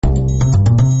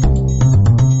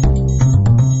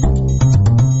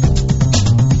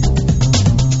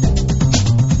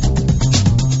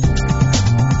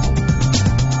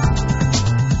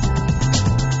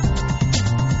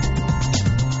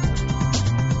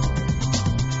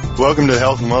Welcome to the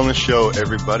Health and Wellness Show,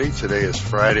 everybody. Today is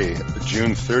Friday,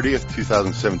 June 30th,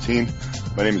 2017.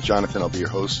 My name is Jonathan. I'll be your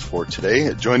host for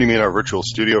today. Joining me in our virtual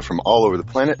studio from all over the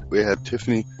planet, we have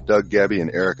Tiffany, Doug, Gabby,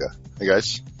 and Erica. Hey,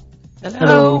 guys.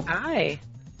 Hello. Hi.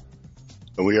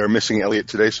 And we are missing Elliot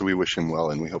today, so we wish him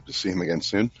well, and we hope to see him again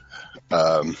soon.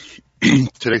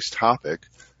 Today's topic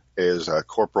is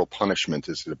corporal punishment.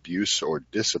 Is it abuse or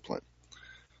discipline?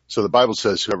 So the Bible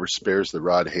says, whoever spares the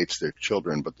rod hates their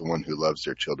children, but the one who loves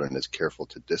their children is careful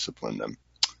to discipline them.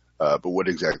 But what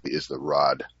exactly is the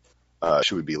rod?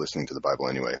 Should we be listening to the Bible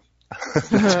anyway?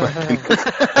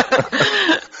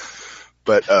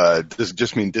 But does it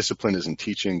just mean discipline is in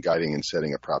teaching, guiding, and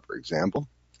setting a proper example?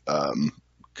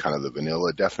 Kind of the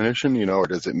vanilla definition, or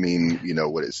does it mean,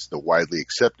 what is the widely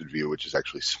accepted view, which is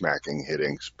actually smacking,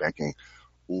 hitting, spanking?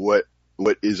 What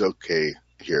is okay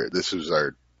here? This is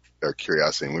our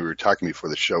curiosity. And we were talking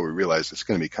before the show, we realized it's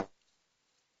going to be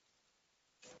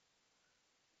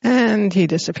And he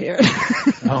disappeared.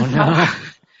 Oh, no.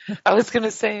 I was going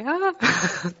to say,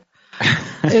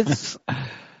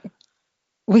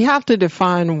 we have to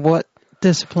define what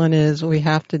discipline is. We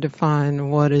have to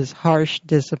define what is harsh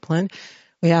discipline.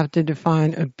 We have to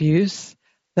define abuse.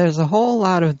 There's a whole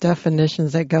lot of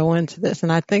definitions that go into this.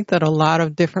 And I think that a lot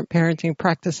of different parenting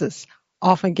practices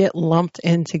often get lumped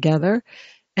in together.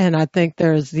 And I think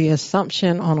there's the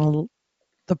assumption on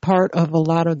the part of a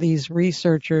lot of these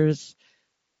researchers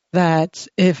that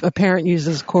if a parent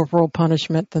uses corporal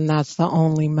punishment, then that's the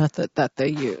only method that they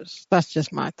use. That's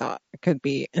just my thought. It could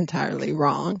be entirely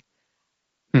wrong.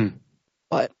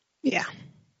 But, yeah.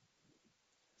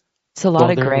 It's a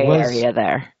lot of gray area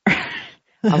there.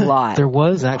 A lot. There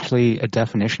was actually a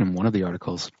definition in one of the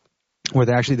articles where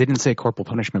they didn't say corporal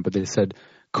punishment, but they said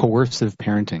coercive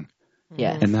parenting.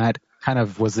 Yes. And that kind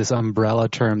of was this umbrella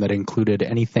term that included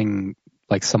anything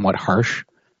like somewhat harsh.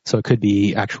 So it could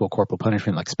be actual corporal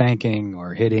punishment like spanking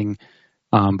or hitting,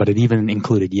 but it even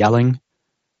included yelling.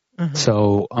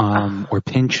 So, or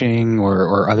pinching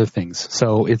or other things.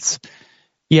 So it's,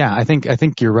 I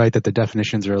think you're right that the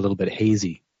definitions are a little bit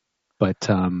hazy. But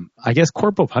I guess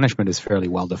corporal punishment is fairly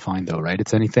well defined though, right?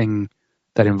 It's anything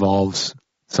that involves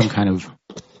some kind of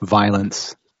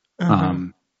violence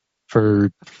in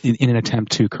an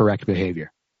attempt to correct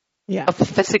behavior. Yeah. Of a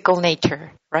physical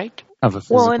nature, right?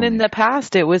 And in the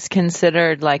past, it was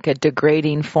considered like a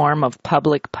degrading form of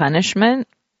public punishment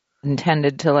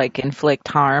intended to like inflict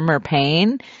harm or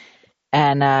pain.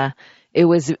 And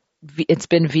it's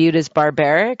been viewed as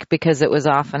barbaric because it was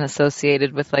often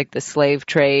associated with like the slave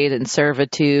trade and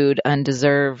servitude,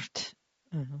 undeserved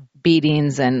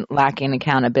beatings, and lacking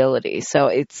accountability. So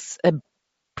it's a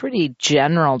pretty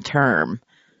general term.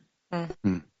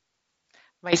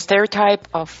 My stereotype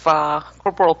of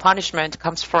corporal punishment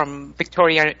comes from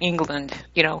Victorian England,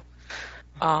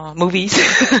 movies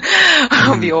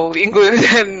of the old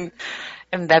England,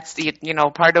 and that's the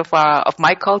part of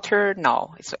my culture.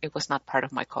 No, it was not part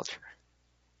of my culture.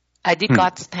 I did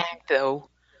got spanked though.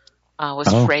 I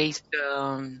was raised.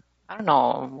 I don't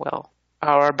know. Well,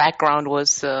 our background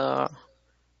was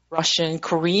Russian,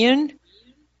 Korean.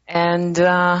 And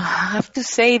I have to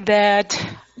say that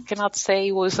I cannot say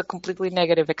it was a completely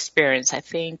negative experience. I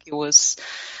think it was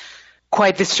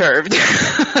quite deserved.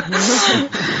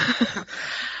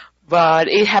 But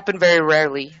it happened very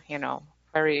rarely, it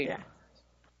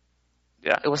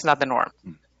was not the norm.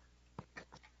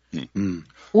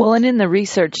 Well, and in the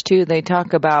research too, they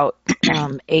talk about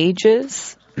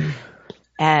ages,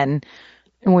 and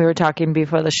we were talking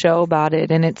before the show about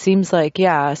it, and it seems like,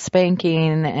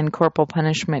 spanking and corporal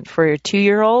punishment for your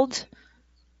 2-year-old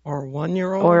or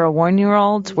 1-year-old or a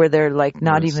 1-year-old, where they're like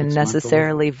not even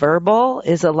necessarily verbal,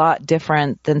 is a lot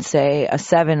different than say a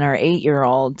 7 or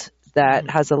 8-year-old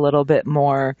that has a little bit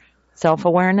more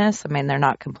self-awareness. I mean, they're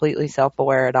not completely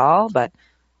self-aware at all, but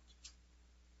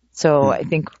so I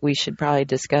think we should probably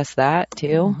discuss that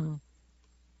too.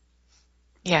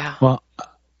 Yeah. Well,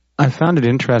 I found it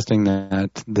interesting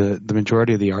that the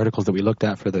majority of the articles that we looked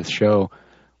at for this show,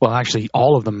 well, actually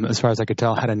all of them, as far as I could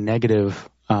tell, had a negative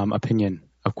opinion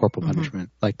of corporal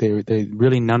punishment. Like they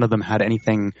really, none of them had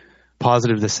anything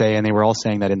positive to say, and they were all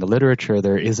saying that in the literature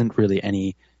there isn't really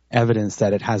any evidence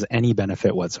that it has any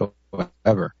benefit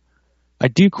whatsoever. I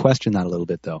do question that a little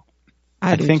bit, though.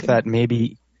 I think that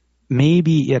maybe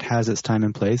it has its time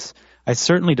and place. I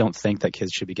certainly don't think that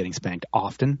kids should be getting spanked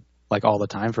often, like all the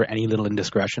time, for any little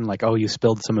indiscretion, like, oh, you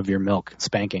spilled some of your milk,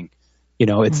 spanking.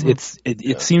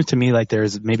 It seems to me like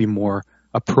there's maybe more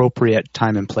appropriate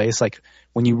time and place, like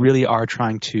when you really are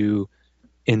trying to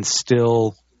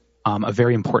instill a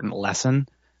very important lesson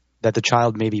that the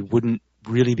child maybe wouldn't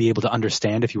really be able to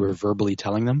understand if you were verbally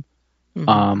telling them.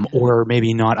 or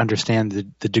maybe not understand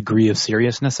the degree of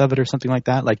seriousness of it or something like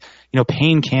that. Like,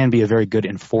 pain can be a very good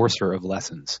enforcer of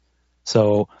lessons.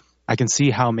 So I can see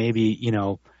how maybe,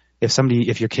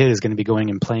 if your kid is going to be going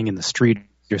and playing in the street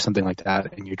or something like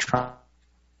that, and you're trying.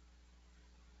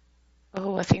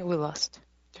 Oh, I think we lost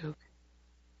Doug.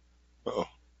 Oh.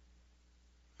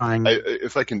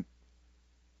 If I can.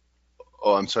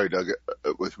 Oh, I'm sorry, Doug.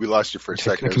 We lost you for a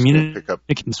second. I was going to pick up.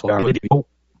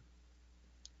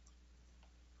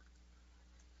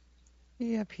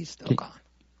 Yep, he's still gone.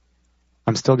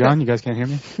 I'm still gone? You guys can't hear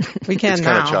me? We can it's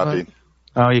now. It's kind of choppy.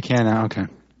 Oh, you can now? Okay.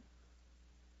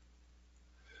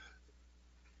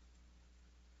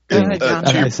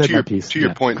 I said my piece. To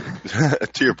your point,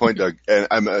 Doug, and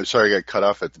I'm sorry I got cut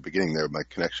off at the beginning there. My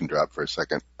connection dropped for a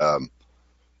second.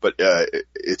 But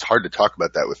it's hard to talk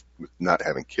about that with not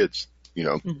having kids,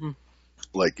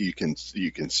 Like you can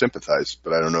sympathize,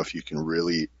 but I don't know if you can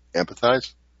really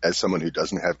empathize as someone who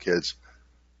doesn't have kids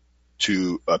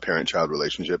to a parent-child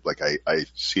relationship. Like I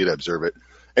see it, I observe it.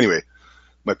 Anyway,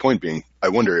 my point being, I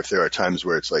wonder if there are times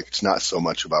where it's like, it's not so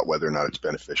much about whether or not it's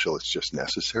beneficial, it's just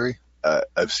necessary.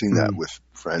 I've seen that with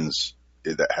friends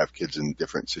that have kids in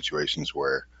different situations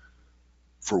where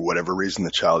for whatever reason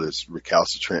the child is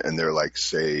recalcitrant and they're like,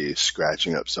 say,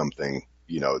 scratching up something,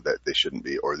 that they shouldn't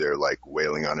be, or they're like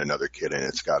wailing on another kid and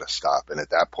it's got to stop. And at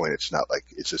that point, it's not like,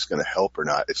 is this going to help or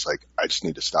not? It's like, I just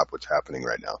need to stop what's happening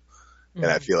right now. Mm-hmm.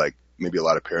 And I feel like maybe a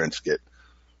lot of parents get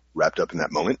wrapped up in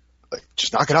that moment. Like,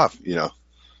 just knock it off, Yeah.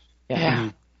 Mm-hmm.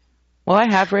 Well,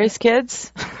 I have raised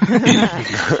kids,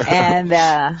 and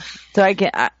so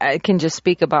I can just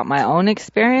speak about my own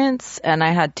experience. And I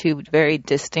had two very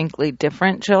distinctly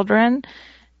different children,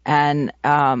 and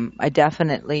I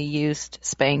definitely used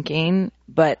spanking.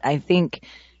 But I think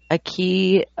a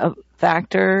key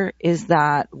factor is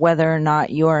that whether or not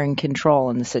you are in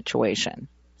control in the situation.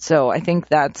 So I think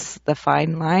that's the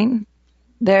fine line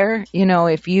there.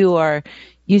 If you are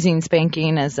using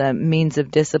spanking as a means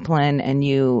of discipline and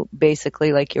you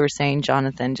basically, like you were saying,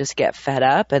 Jonathan, just get fed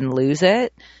up and lose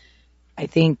it, I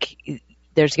think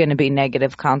there's going to be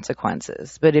negative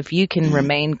consequences. But if you can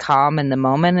remain calm in the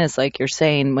moment, as like you're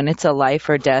saying, when it's a life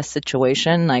or death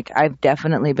situation, like I've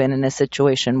definitely been in a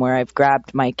situation where I've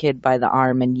grabbed my kid by the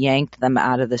arm and yanked them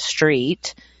out of the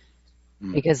street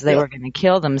because they were going to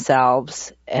kill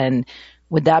themselves. And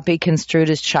would that be construed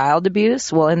as child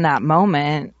abuse? Well, in that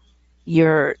moment,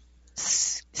 you're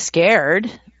scared,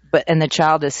 and the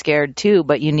child is scared too,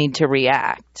 but you need to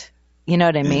react. You know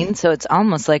what I mean? So it's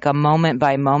almost like a moment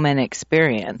by moment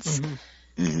experience.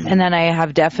 Mm-hmm. And then I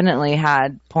have definitely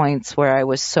had points where I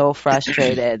was so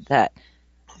frustrated that,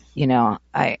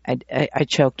 I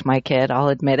choked my kid. I'll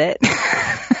admit it.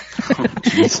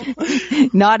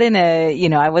 Not in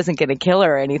I wasn't going to kill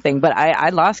her or anything, but I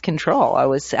lost control. I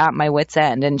was at my wit's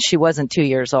end, and she wasn't 2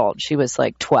 years old. She was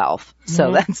like 12.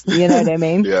 So that's, you know what I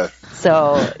mean? Yeah.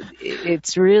 So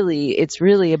it's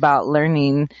really about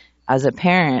learning as a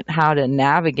parent how to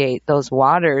navigate those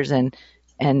waters and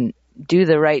do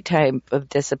the right type of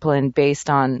discipline based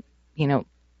on,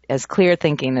 as clear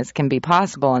thinking as can be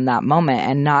possible in that moment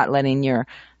and not letting your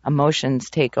emotions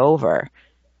take over.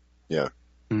 Yeah.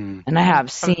 And I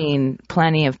have seen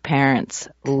plenty of parents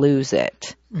lose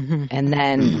it. Mm-hmm. And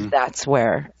then that's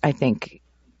where I think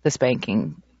the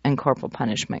spanking and corporal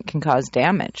punishment can cause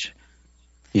damage.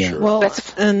 Yeah. Well,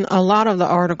 and a lot of the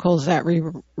articles that we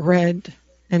read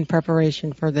in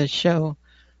preparation for this show,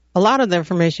 a lot of the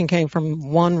information came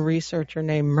from one researcher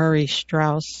named Murray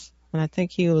Strauss. And I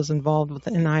think he was involved with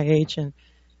the NIH, and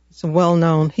it's a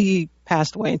well-known, he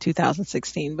passed away in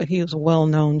 2016, but he was a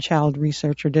well-known child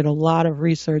researcher, did a lot of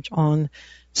research on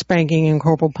spanking and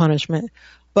corporal punishment.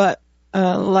 But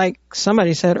like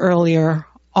somebody said earlier,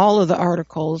 all of the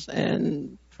articles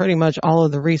and pretty much all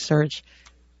of the research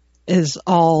is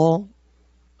all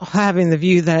having the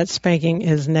view that spanking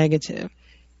is negative.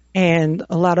 And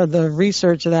a lot of the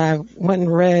research that I went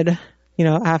and read,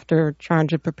 after trying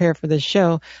to prepare for this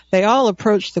show, they all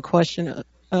approach the question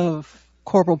of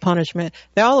corporal punishment.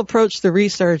 They all approach the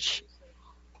research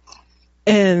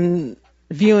in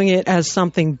viewing it as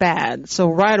something bad. So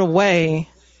right away,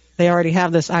 they already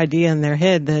have this idea in their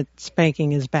head that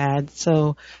spanking is bad.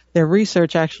 So their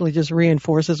research actually just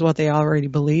reinforces what they already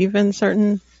believe in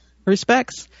certain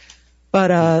respects.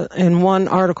 But in one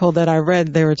article that I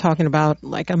read, they were talking about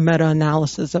like a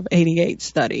meta-analysis of 88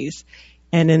 studies.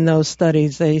 And in those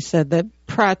studies, they said that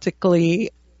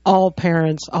practically all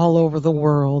parents all over the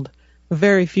world,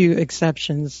 very few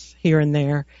exceptions here and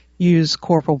there, use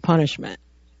corporal punishment.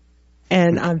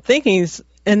 And I'm thinking,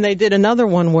 and they did another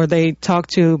one where they talked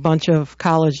to a bunch of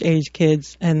college-age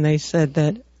kids, and they said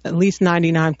that at least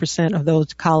 99% of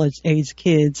those college-age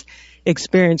kids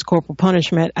experience corporal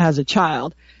punishment as a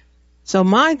child. So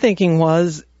my thinking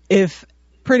was, if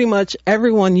pretty much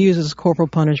everyone uses corporal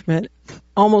punishment,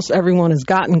 almost everyone has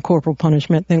gotten corporal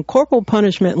punishment, then corporal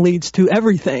punishment leads to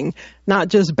everything, not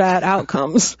just bad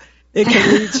outcomes. It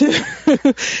can lead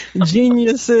to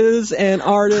geniuses and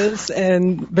artists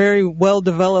and very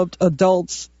well-developed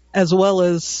adults, as well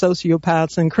as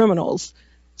sociopaths and criminals.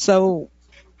 So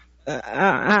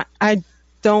I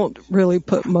don't really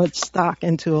put much stock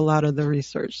into a lot of the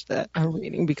research that I'm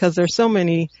reading, because there's so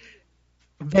many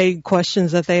vague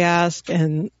questions that they ask.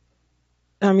 And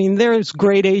I mean, there's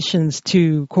gradations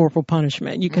to corporal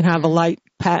punishment. You can have a light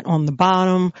pat on the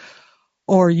bottom,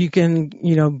 or you can,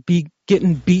 be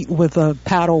getting beat with a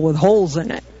paddle with holes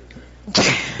in it.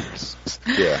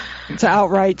 Yeah. To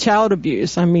outright child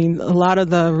abuse. I mean, a lot of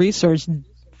the research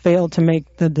failed to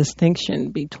make the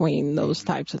distinction between those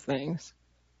types of things.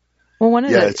 Well, one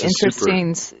of the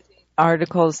interesting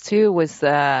articles, too, was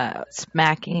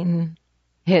Smacking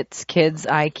Hits Kids'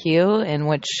 IQ, in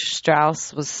which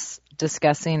Strauss was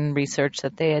discussing research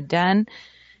that they had done.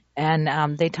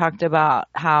 And they talked about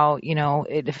how,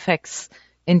 it affects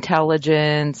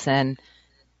intelligence, and,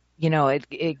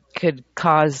 it could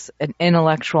cause an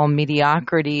intellectual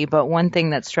mediocrity. But one thing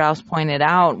that Strauss pointed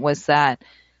out was that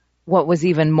what was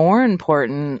even more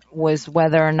important was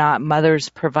whether or not mothers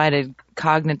provided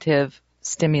cognitive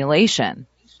stimulation.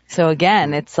 So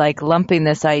again, it's like lumping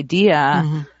this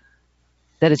idea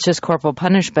that it's just corporal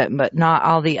punishment, but not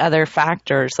all the other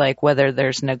factors, like whether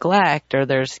there's neglect or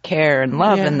there's care and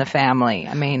love in the family.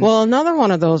 I mean, well, another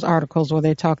one of those articles where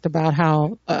they talked about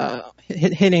how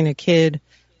hitting a kid,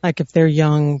 like if they're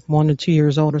young, 1 to 2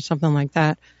 years old or something like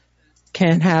that,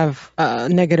 can have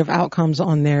negative outcomes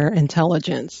on their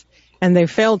intelligence. And they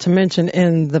failed to mention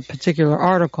in the particular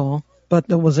article, but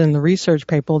that was in the research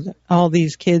paper, all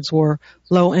these kids were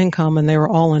low income and they were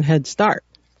all in Head Start.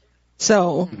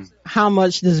 So how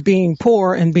much does being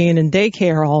poor and being in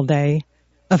daycare all day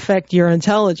affect your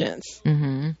intelligence?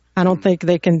 I don't think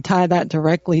they can tie that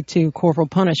directly to corporal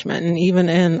punishment. And even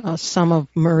in some of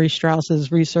Murray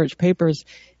Strauss's research papers,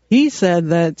 he said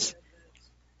that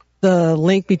the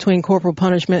link between corporal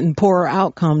punishment and poorer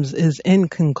outcomes is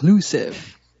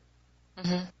inconclusive.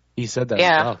 He said that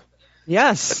himself.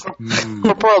 Yes.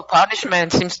 Corporal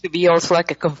punishment seems to be also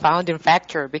like a confounding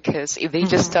factor, because if they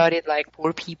just studied like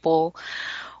poor people,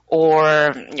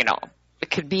 or, it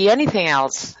could be anything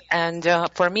else. And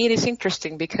for me, it is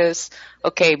interesting because,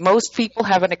 okay, most people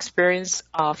have an experience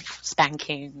of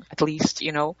spanking, at least,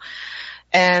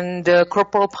 and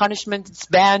corporal punishment is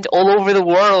banned all over the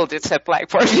world, except like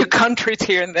for a few countries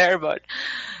here and there, but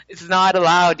it's not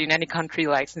allowed in any country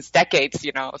like since decades,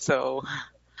 so.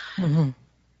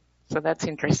 So that's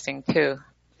interesting too.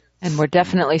 And we're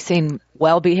definitely seeing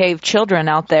well-behaved children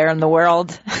out there in the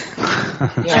world.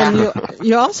 And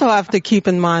you also have to keep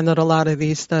in mind that a lot of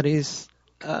these studies,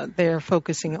 they're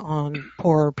focusing on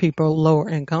poorer people, lower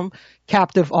income,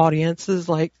 captive audiences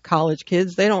like college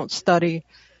kids. They don't study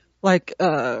like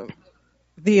the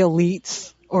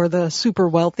elites or the super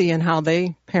wealthy and how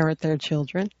they parent their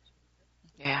children.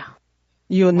 Yeah.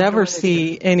 You'll never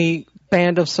see any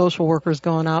band of social workers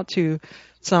going out to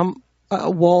some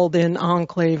walled-in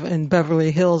enclave in Beverly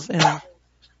Hills and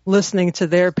listening to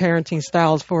their parenting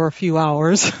styles for a few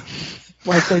hours,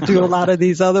 like they do a lot of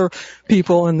these other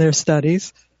people in their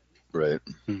studies. Right.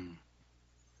 Well,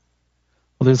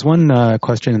 there's one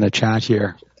question in the chat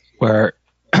here where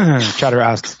chatter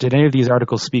asks, did any of these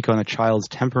articles speak on a child's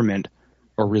temperament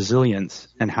or resilience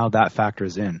and how that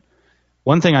factors in?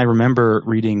 One thing I remember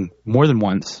reading more than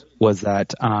once was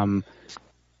that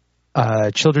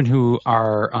children who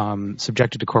are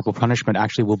subjected to corporal punishment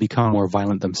actually will become more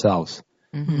violent themselves.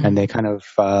 And they kind of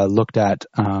looked at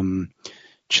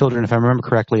children, if I remember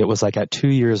correctly, it was like at 2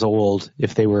 years old,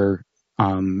 if they were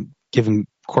given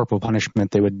corporal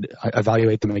punishment, they would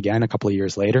evaluate them again a couple of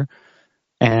years later,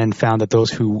 and found that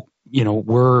those who,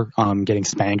 were getting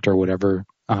spanked or whatever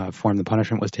form the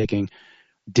punishment was taking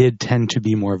did tend to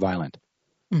be more violent.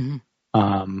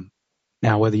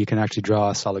 Now, whether you can actually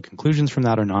draw solid conclusions from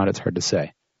that or not, it's hard to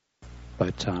say.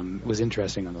 But it was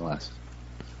interesting nonetheless.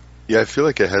 Yeah, I feel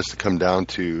like it has to come down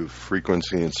to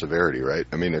frequency and severity, right?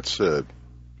 I mean, it's a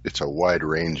wide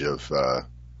range of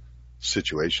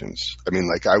situations. I mean,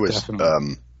 like I was,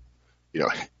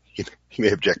 he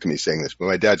may object to me saying this, but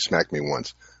my dad smacked me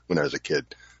once when I was a kid.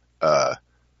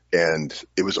 And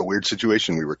it was a weird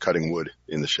situation. We were cutting wood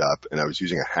in the shop, and I was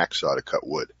using a hacksaw to cut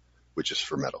wood, which is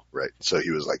for metal, right? So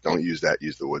he was like, don't use that,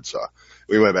 use the wood saw.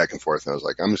 We went back and forth, and I was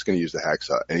like, I'm just going to use the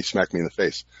hacksaw. And he smacked me in the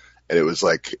face. And it was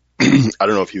like, I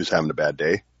don't know if he was having a bad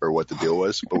day or what the deal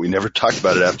was, but we never talked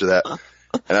about it after that.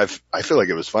 And I feel like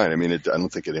it was fine. I mean, I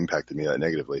don't think it impacted me that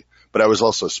negatively, but I was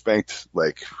also spanked,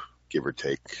 like, give or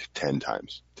take 10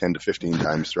 to 15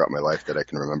 times throughout my life that I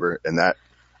can remember. And that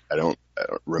I don't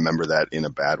remember that in a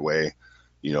bad way,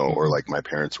 you know, or like my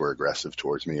parents were aggressive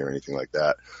towards me or anything like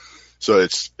that. So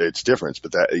it's different,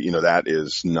 but that, you know, that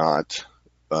is not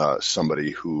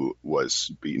somebody who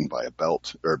was beaten by a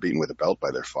belt or beaten with a belt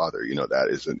by their father. You know, that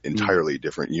is an entirely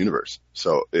different universe.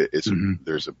 So it's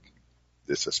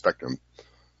a spectrum.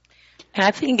 And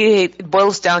I think it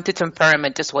boils down to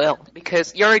temperament as well,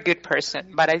 because you're a good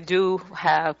person, but I do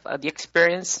have the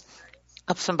experience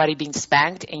of somebody being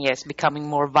spanked and, yes, becoming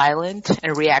more violent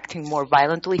and reacting more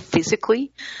violently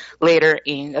physically later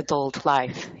in adult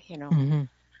life, you know. Mm-hmm.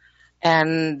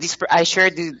 And I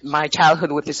shared my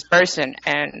childhood with this person,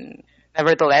 and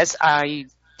nevertheless, I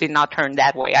did not turn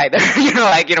that way either. You know,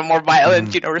 like, you know, more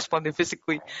violent, you know, responding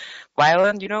physically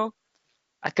violent, you know.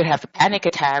 I could have a panic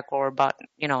attack but,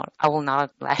 you know, I will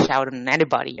not lash out on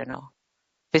anybody, you know,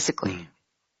 physically.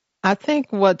 I think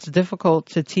what's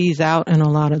difficult to tease out in a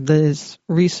lot of this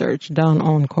research done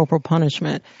on corporal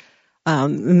punishment,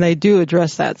 and they do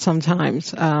address that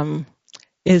sometimes,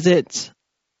 is it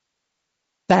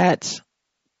that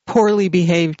poorly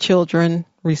behaved children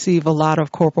receive a lot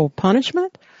of corporal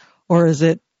punishment, or is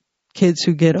it kids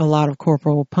who get a lot of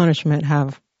corporal punishment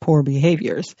have poor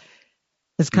behaviors?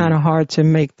 It's kind of hard to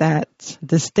make that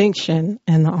distinction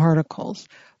in the articles.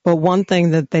 But one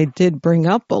thing that they did bring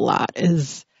up a lot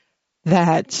is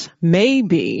that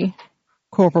maybe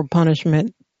corporal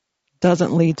punishment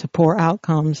doesn't lead to poor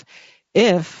outcomes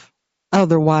if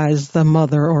otherwise the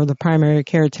mother or the primary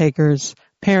caretaker's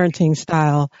parenting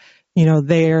style, you know,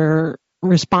 they're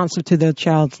responsive to their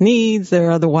child's needs, they're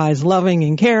otherwise loving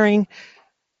and caring.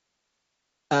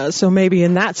 So maybe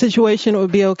in that situation it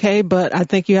would be okay, but I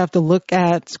think you have to look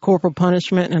at corporal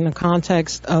punishment in the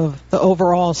context of the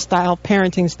overall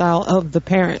parenting style of the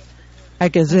parent.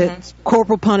 Like, is it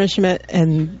corporal punishment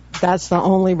and that's the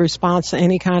only response to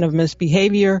any kind of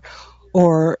misbehavior,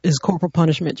 or is corporal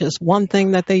punishment just one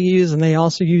thing that they use and they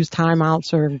also use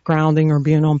timeouts or grounding or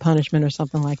being on punishment or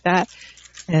something like that,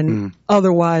 and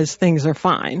otherwise things are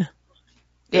fine?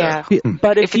 Yeah.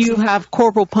 But if you have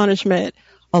corporal punishment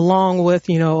along with,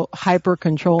 you know, hyper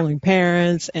controlling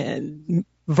parents and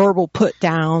verbal put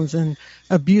downs and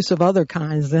abuse of other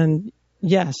kinds, then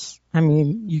yes, I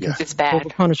mean, you can it's bad.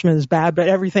 Corporal punishment is bad, but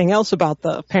everything else about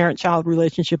the parent-child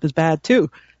relationship is bad too.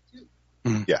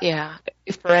 Yeah.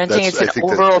 If parenting is an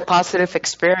overall positive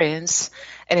experience,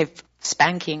 and if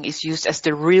spanking is used as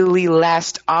the really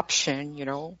last option, you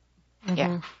know,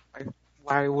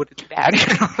 why would it be bad?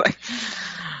 You know, like,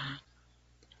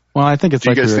 well, I think it's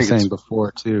like you were saying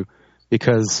before too,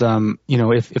 because you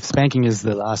know, if spanking is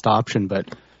the last option,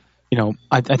 but you know,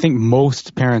 I think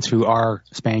most parents who are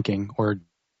spanking or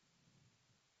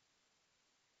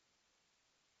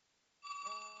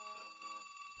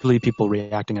people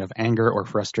reacting out of anger or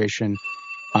frustration,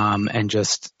 and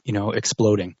just, you know,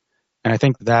 exploding, and I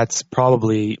think that's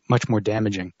probably much more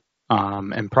damaging.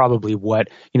 And probably what,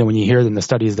 you know, when you hear in the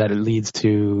studies that it leads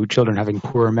to children having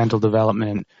poor mental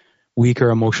development, weaker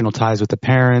emotional ties with the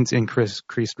parents, increased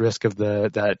risk of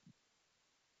that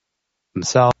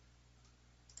themselves.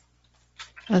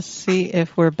 Let's see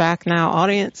if we're back now.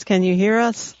 Audience, can you hear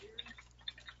us?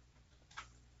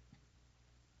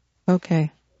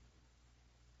 Okay.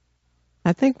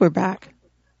 I think we're back.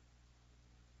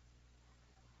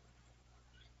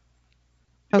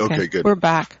 Okay, good. We're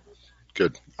back.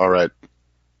 Good. All right.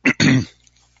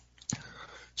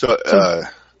 So,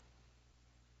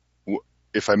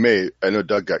 if I may, I know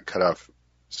Doug got cut off,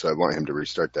 so I want him to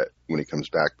restart that when he comes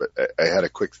back. But I had a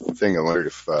quick thing. I wondered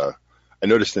if I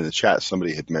noticed in the chat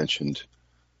somebody had mentioned,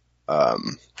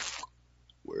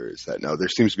 where is that now? There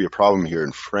seems to be a problem here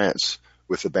in France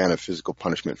with the ban of physical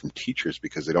punishment from teachers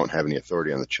because they don't have any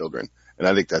authority on the children. And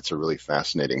I think that's a really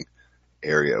fascinating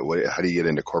area. How do you get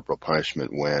into corporal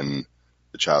punishment when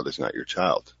the child is not your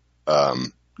child?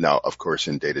 Now, of course,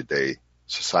 in day-to-day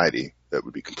society, that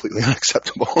would be completely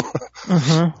unacceptable.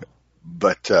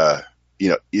 But, you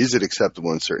know, is it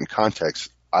acceptable in certain contexts?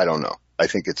 I don't know. I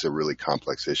think it's a really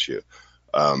complex issue.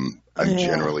 I'm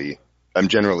generally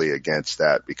against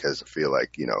that because I feel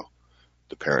like, you know,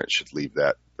 the parent should leave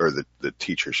that, or the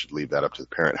teacher should leave that up to the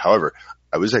parent. However,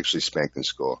 I was actually spanked in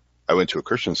school. I went to a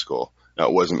Christian school. Now,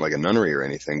 it wasn't like a nunnery or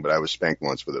anything, but I was spanked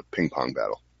once with a ping pong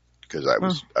battle because I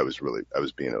was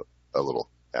being a little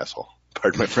asshole.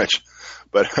 Pardon my French.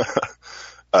 But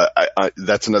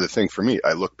that's another thing for me.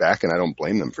 I look back and I don't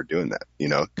blame them for doing that, you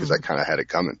know, because I kind of had it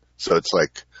coming. So it's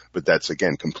like, But that's,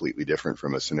 again, completely different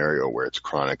from a scenario where it's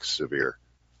chronic, severe,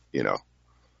 you know.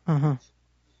 Uh-huh.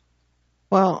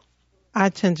 Well, I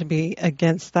tend to be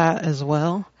against that as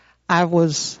well. I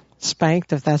was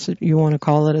spanked, if that's what you want to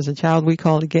call it, as a child. We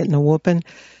called it getting a whooping.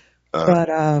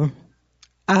 But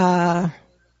my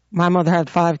mother had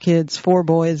 5 kids, 4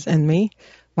 boys and me.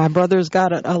 My brothers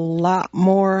got it a lot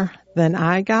more than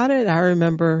I got it. I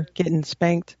remember getting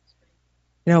spanked.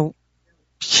 You know,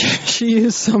 she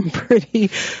used some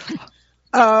pretty,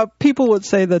 people would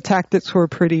say the tactics were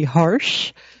pretty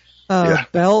harsh.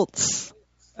 Belts,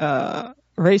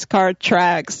 race car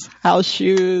tracks, house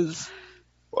shoes,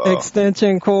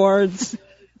 extension cords.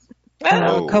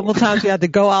 A couple times we had to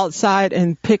go outside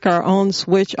and pick our own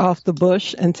switch off the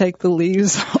bush and take the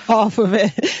leaves off of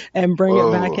it and bring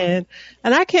it back in.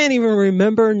 And I can't even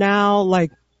remember now,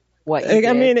 like, what you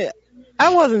did.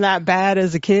 I wasn't that bad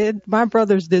as a kid. My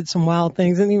brothers did some wild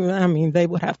things, and even, they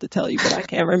would have to tell you, but I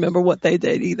can't remember what they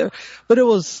did either. But it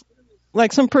was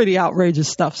like some pretty outrageous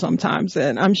stuff sometimes,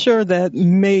 and I'm sure that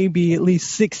maybe at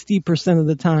least 60% of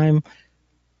the time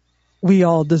we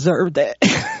all deserved it.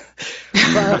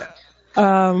 But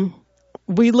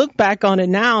we look back on it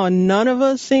now, and none of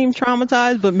us seem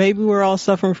traumatized, but maybe we're all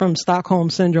suffering from Stockholm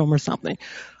syndrome or something.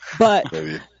 But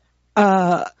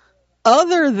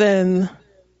other than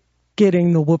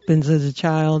getting the whoopings as a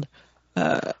child,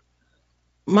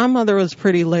 my mother was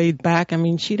pretty laid back. I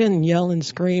mean, she didn't yell and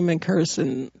scream and curse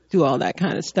and do all that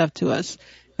kind of stuff to us.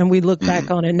 And we look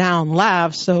back on it now and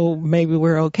laugh, so maybe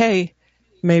we're okay.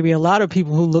 Maybe a lot of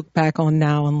people who look back on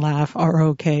now and laugh are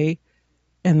okay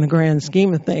in the grand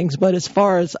scheme of things. But as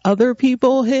far as other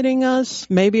people hitting us,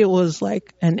 maybe it was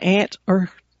like an aunt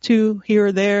or 2 here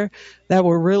or there that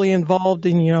were really involved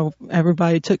in,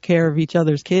 everybody took care of each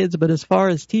other's kids. But as far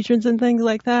as teachers and things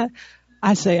like that,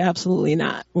 I say absolutely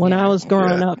not. When I was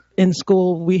growing up in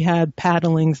school, we had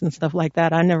paddlings and stuff like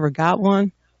that. I never got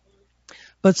one.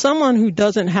 But someone who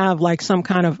doesn't have like some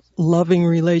kind of loving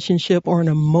relationship or an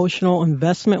emotional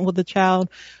investment with a child,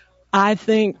 I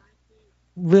think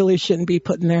really shouldn't be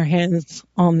putting their hands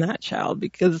on that child,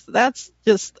 because that's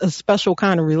just a special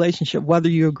kind of relationship, whether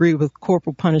you agree with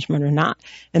corporal punishment or not.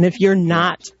 And if you're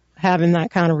not having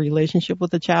that kind of relationship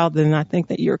with a child, then I think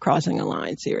that you're crossing a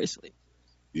line seriously.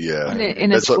 Yeah.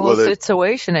 In a school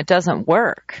situation, it doesn't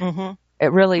work. Mm-hmm.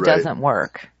 It really doesn't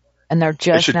work. And they're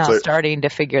just now starting to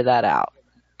figure that out.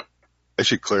 I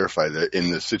should clarify that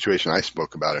in the situation I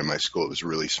spoke about in my school, it was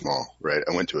really small, right?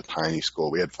 I went to a tiny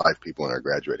school. We had 5 people in our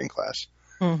graduating class.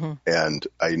 Mm-hmm. And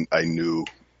I knew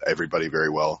everybody very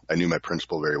well. I knew my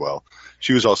principal very well.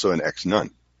 She was also an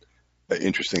ex-nun,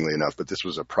 interestingly enough, but this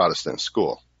was a Protestant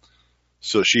school.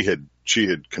 So she had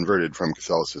converted from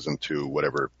Catholicism to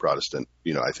whatever Protestant,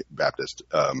 I think Baptist.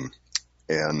 But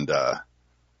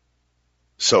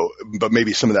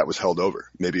maybe some of that was held over.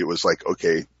 Maybe it was like,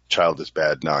 okay, child is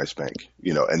bad, now I spank,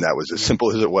 and that was as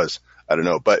simple as it was. I don't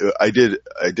know, but I did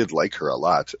like her a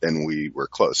lot, and we were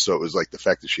close. So it was like the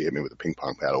fact that she hit me with a ping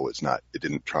pong paddle it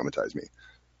didn't traumatize me.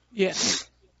 Yeah.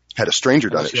 Had a stranger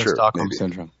done it, sure. Stockholm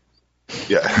syndrome.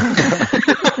 Yeah.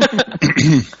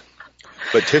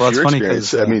 But Tiff, your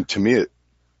experience, to me,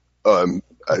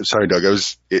 sorry, Doug,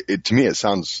 to me, it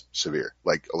sounds severe,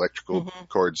 like electrical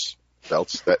cords,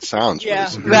 belts. That sounds really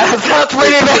severe. That sounds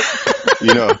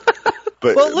pretty bad.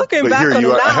 But looking back on it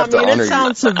now, it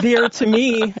sounds severe to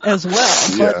me as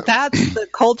well. But that's the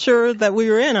culture that we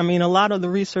were in. A lot of the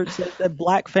research says that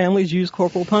black families use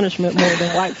corporal punishment more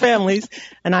than white families.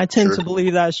 And I tend to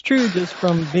believe that's true just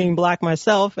from being black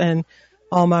myself, and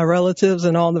all my relatives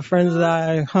and all the friends that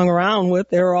I hung around with,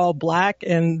 they were all black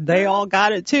and they all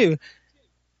got it too.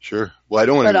 Sure. Well, I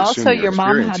don't want to assume also your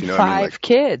mom had 5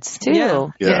 kids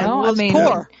too. Yeah.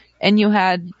 Poor. And you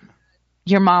had,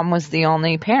 your mom was the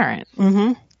only parent.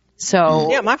 Mm-hmm.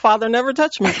 So my father never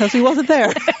touched me because he wasn't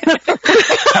there.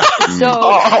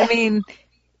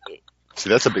 See,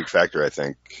 that's a big factor, I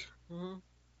think. Mm-hmm.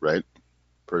 Right?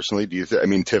 Personally, do you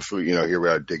Tiff, here we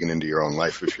are digging into your own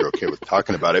life, if you're okay with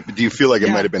talking about it, but do you feel like it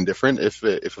might have been different if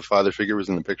a father figure was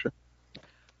in the picture?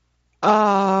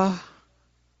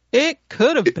 It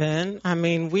could have been.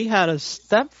 We had a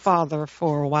stepfather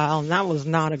for a while, and that was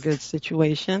not a good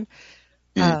situation.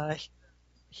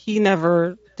 He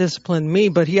never disciplined me,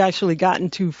 but he actually got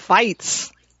into fights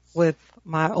with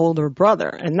my older brother,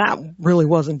 and that really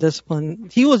wasn't discipline.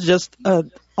 He was just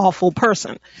an awful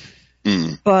person.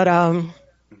 But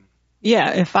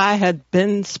if I had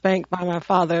been spanked by my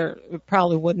father, it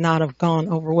probably would not have gone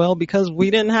over well, because we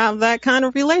didn't have that kind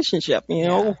of relationship.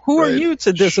 Who are you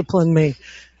to discipline me?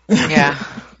 Yeah.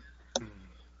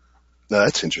 No,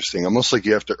 that's interesting. Almost like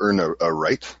you have to earn a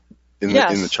right in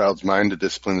the child's mind to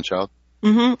discipline the child.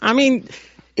 I mean,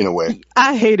 in a way.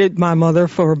 I hated my mother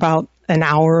for about an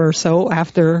hour or so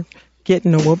after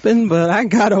getting a whooping, but I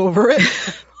got over it.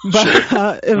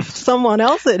 But if someone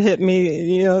else had hit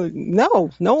me, no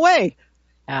way.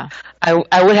 Yeah,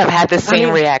 I would have had the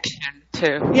same reaction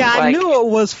too. Yeah, I knew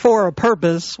it was for a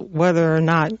purpose, whether or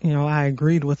not I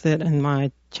agreed with it in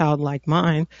my childlike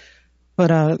mind.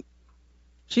 But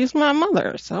she's my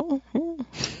mother, so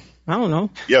I don't know.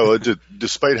 Yeah, well,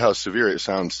 despite how severe it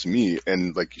sounds to me,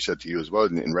 and like you said to you as well,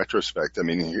 in retrospect, I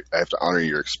mean, I have to honor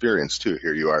your experience too.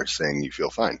 Here you are saying you feel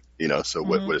fine, so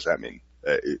what does that mean?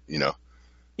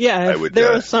 Yeah, if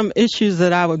there were some issues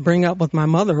that I would bring up with my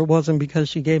mother, it wasn't because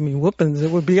she gave me whoopings.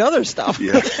 It would be other stuff.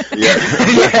 Yeah.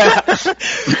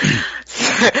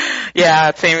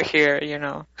 Yeah, same here,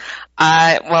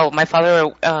 my father,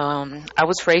 I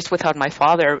was raised without my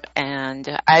father, and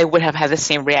I would have had the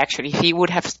same reaction. If he would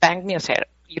have spanked me, I said,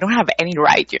 you don't have any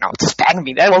right, to spank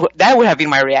me. That would have been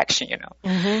my reaction,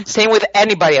 Same with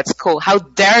anybody at school. How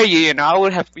dare you, I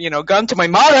would have, gone to my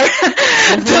mother,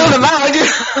 throw them out,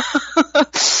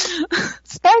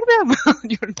 spank them.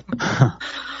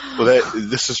 Well,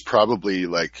 this is probably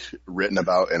like written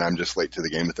about, and I'm just late to the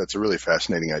game, but that's a really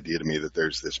fascinating idea to me that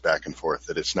there's this back and forth,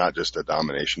 that it's not just a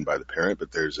domination by the parent,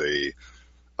 but there's a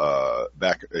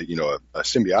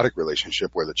symbiotic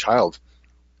relationship where the child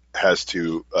has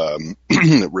to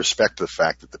respect the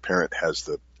fact that the parent has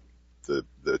the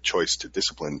choice to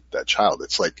discipline that child.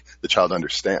 It's like the child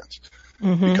understands.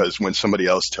 Because when somebody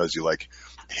else tells you like,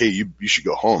 hey, you should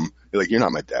go home, you're like, you're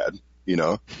not my dad,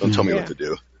 don't tell me what to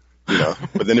do.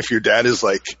 But then if your dad is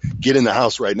like, get in the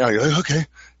house right now, you're like, okay,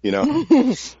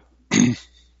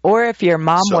 Or if your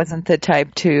mom wasn't the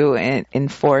type to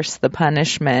enforce the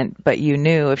punishment, but you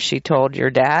knew if she told your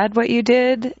dad what you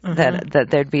did, that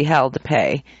there'd be hell to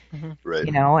pay. Right.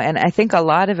 And I think a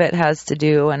lot of it has to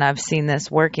do, and I've seen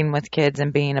this working with kids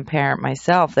and being a parent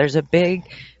myself, there's a big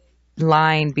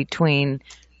line between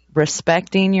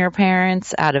respecting your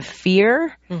parents out of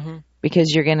fear,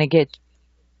 because you're going to get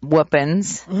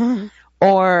whoopings,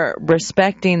 or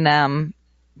respecting them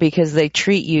because they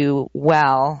treat you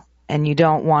well and you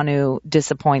don't want to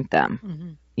disappoint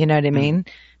them. You know what I mean?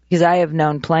 Because I have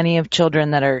known plenty of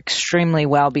children that are extremely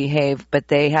well behaved, but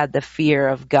they had the fear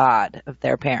of God of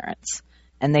their parents,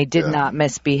 and they did not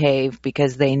misbehave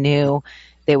because they knew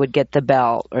they would get the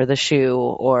belt or the shoe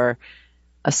or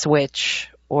a switch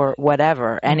or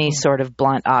whatever, any sort of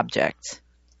blunt object.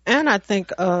 And I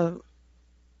think a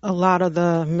lot of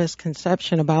the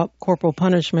misconception about corporal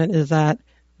punishment is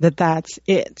that's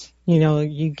it.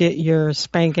 You get your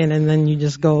spanking and then you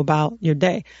just go about your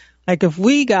day. Like if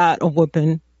we got a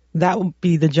whooping, that would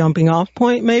be the jumping off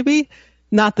point maybe.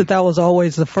 Not that was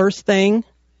always the first thing,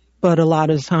 but a lot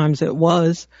of times it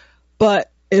was.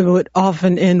 But it would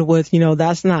often end with,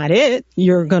 that's not it.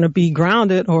 You're going to be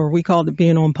grounded, or we called it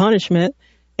being on punishment.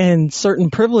 And certain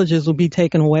privileges will be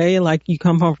taken away. Like you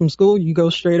come home from school, you go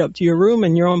straight up to your room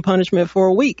and you're on punishment for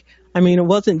a week. I mean, it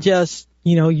wasn't just,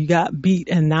 you got beat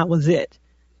and that was it.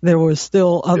 There were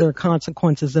still other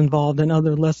consequences involved and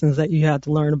other lessons that you had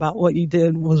to learn about what you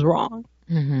did was wrong.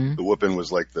 The whooping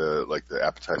was like the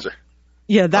appetizer.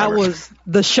 Yeah, that was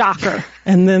the shocker.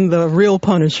 And then the real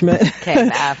punishment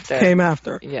came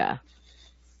after. Yeah.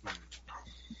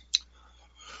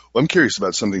 Well, I'm curious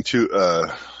about something too.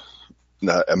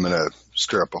 Now, I'm going to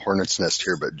stir up a hornet's nest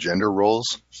here, but gender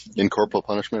roles in corporal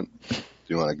punishment. Do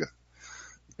you want to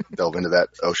delve into that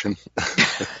ocean?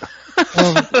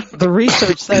 Well, the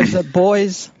research says that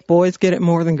boys get it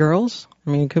more than girls.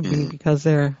 I mean, it could be because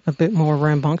they're a bit more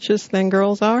rambunctious than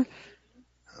girls are. I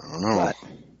don't know. But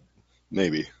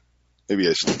maybe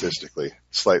statistically,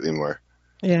 slightly more.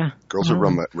 Yeah. Girls are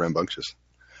rambunctious.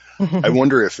 I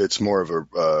wonder if it's more of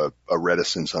a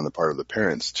reticence on the part of the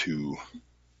parents to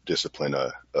discipline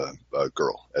a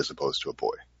girl as opposed to a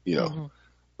boy, I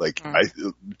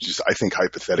think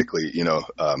hypothetically,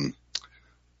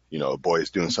 a boy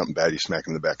is doing something bad, you smack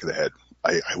him in the back of the head.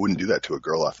 I wouldn't do that to a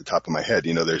girl off the top of my head.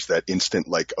 There's that instant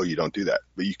like, oh, you don't do that,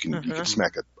 but you can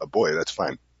smack a boy. That's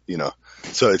fine.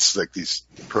 So it's like these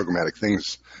programmatic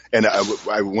things. And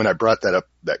I when I brought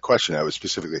that question, I was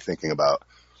specifically thinking about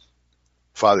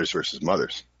fathers versus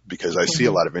mothers. Because I see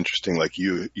a lot of interesting, like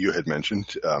you had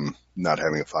mentioned, not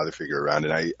having a father figure around.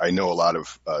 And I know a lot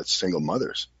of single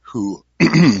mothers who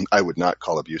I would not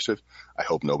call abusive. I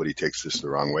hope nobody takes this the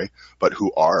wrong way, but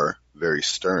who are very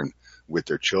stern with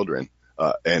their children.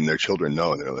 And their children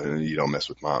know, they're like, you don't mess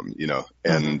with mom,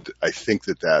 And I think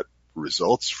that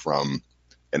results from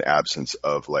an absence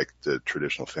of like the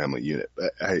traditional family unit.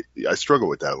 I struggle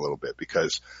with that a little bit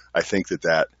because I think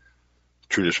that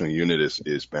traditional unit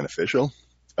is beneficial.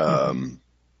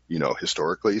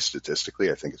 historically,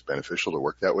 statistically, I think it's beneficial to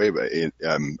work that way. But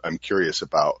I'm curious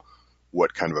about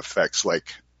what kind of effects.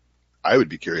 Like, I would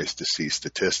be curious to see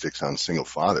statistics on single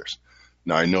fathers.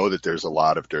 Now, I know that there's a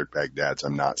lot of dirtbag dads.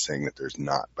 I'm not saying that there's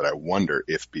not, but I wonder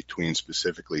if between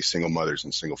specifically single mothers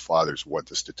and single fathers, what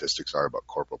the statistics are about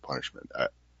corporal punishment.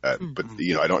 But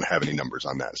I don't have any numbers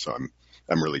on that, so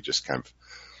I'm really just kind of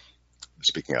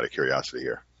speaking out of curiosity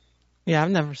here. Yeah, I've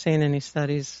never seen any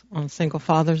studies on single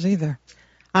fathers either.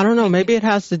 I don't know. Maybe it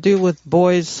has to do with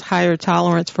boys' higher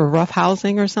tolerance for rough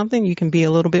housing or something. You can be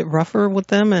a little bit rougher with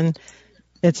them, and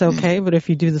it's okay. But if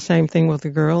you do the same thing with a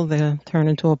girl, they'll turn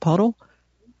into a puddle.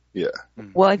 Yeah.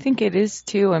 Well, I think it is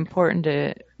too important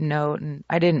to note, and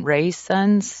I didn't raise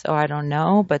sons, so I don't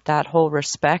know, but that whole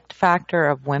respect factor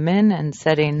of women and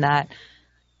setting that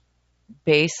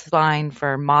baseline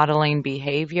for modeling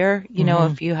behavior.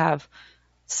 If you have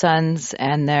sons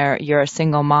and you're a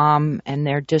single mom and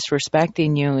they're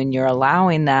disrespecting you and you're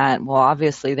allowing that, well,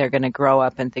 obviously they're going to grow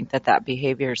up and think that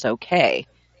behavior is okay.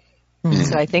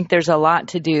 So I think there's a lot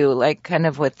to do, like kind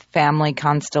of with family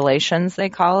constellations, they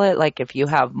call it. Like if you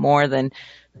have more than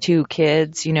 2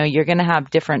 kids, you're going to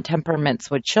have different temperaments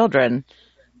with children,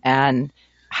 and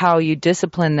how you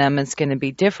discipline them is going to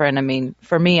be different. I mean,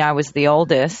 for me, I was the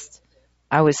oldest.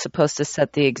 I was supposed to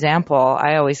set the example.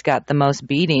 I always got the most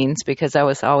beatings because I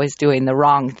was always doing the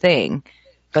wrong thing.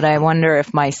 But I wonder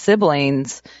if my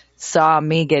siblings saw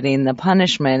me getting the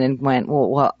punishment and went,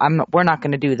 well, we're not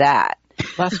going to do that.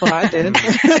 That's what I did.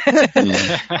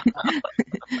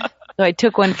 So I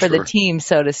took one for the team,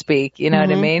 so to speak. You know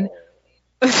what I mean?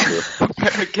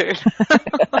 Very good.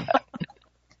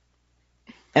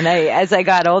 And as I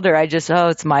got older, I just,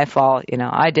 it's my fault.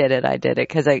 I did it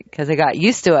because I got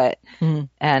used to it.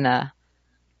 And,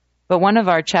 but one of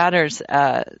our chatters,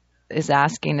 is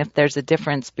asking if there's a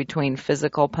difference between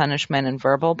physical punishment and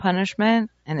verbal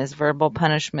punishment. And is verbal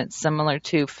punishment similar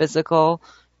to physical,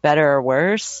 better or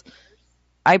worse?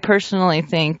 I personally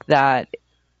think that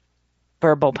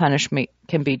verbal punishment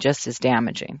can be just as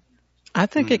damaging. I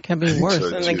think it can be worse.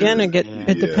 So and too. again,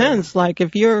 it depends. Like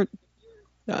if you're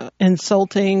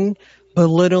insulting,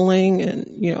 belittling,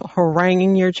 and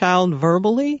haranguing your child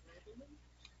verbally,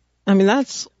 I mean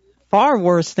that's far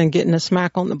worse than getting a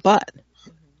smack on the butt.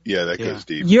 Yeah, that goes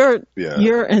deep.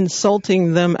 You're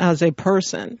insulting them as a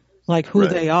person, like who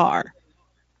they are.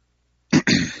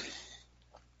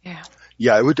 Yeah.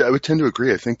 Yeah, I would tend to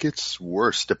agree. I think it's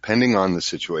worse depending on the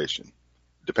situation.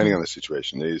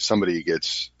 If somebody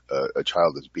gets a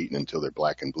child that's beaten until they're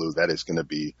black and blue, that is going to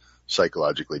be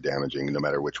psychologically damaging no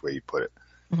matter which way you put it.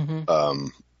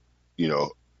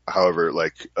 However,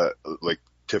 like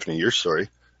Tiffany, your story,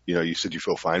 you said you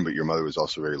feel fine, but your mother was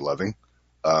also very loving.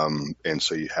 And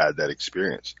so you had that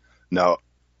experience. Now,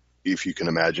 if you can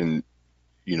imagine,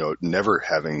 never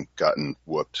having gotten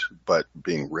whooped, but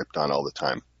being ripped on all the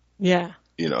time. Yeah.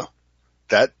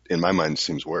 That in my mind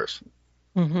seems worse.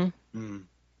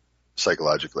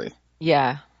 Psychologically.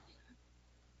 Yeah.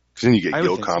 Because then you get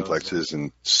guilt complexes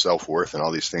and self-worth and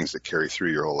all these things that carry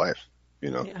through your whole life,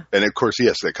 Yeah. And of course,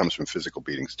 yes, that comes from physical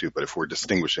beatings too, but if we're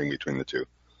distinguishing between the two.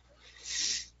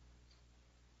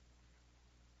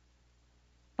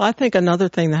 Well, I think another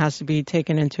thing that has to be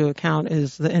taken into account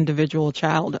is the individual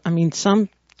child. I mean, some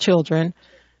children,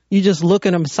 you just look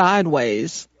at them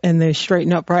sideways and they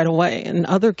straighten up right away. And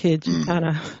other kids, you kind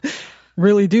of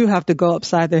really do have to go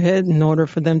upside their head in order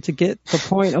for them to get the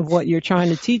point of what you're trying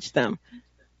to teach them.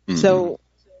 So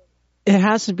it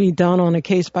has to be done on a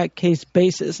case-by-case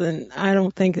basis. And I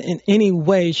don't think in any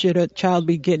way should a child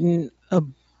be getting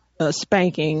a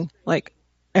spanking like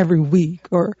every week.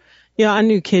 Or, I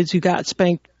knew kids who got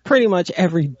spanked pretty much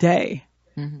every day.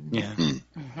 Yeah.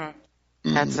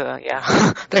 That's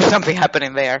there's something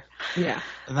happening there. Yeah.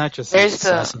 And that just seems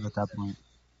excessive at that point.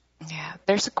 Yeah.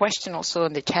 There's a question also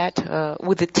in the chat.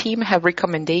 Would the team have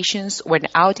recommendations when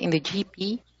out in the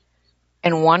GP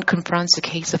and one confronts a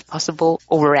case of possible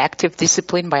overactive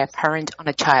discipline by a parent on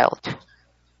a child?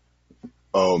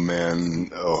 Oh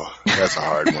man. Oh, that's a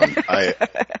hard one.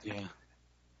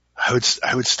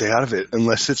 I would stay out of it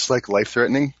unless it's like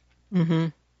life-threatening.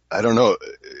 I don't know.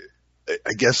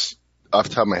 I guess off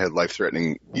the top of my head,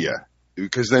 life-threatening, yeah,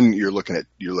 because then you're looking at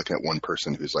one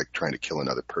person who's like trying to kill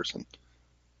another person,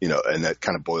 and that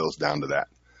kind of boils down to that.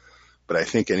 But I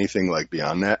think anything like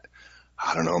beyond that,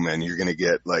 I don't know, man. You're gonna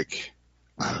get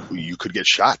you could get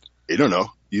shot. I don't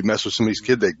know. You mess with somebody's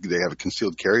kid, they have a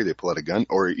concealed carry, they pull out a gun,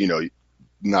 or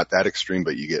not that extreme,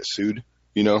 but you get sued.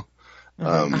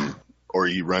 Or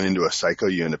you run into a psycho,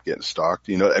 you end up getting stalked.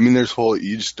 I mean,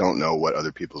 you just don't know what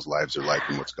other people's lives are like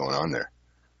and what's going on there.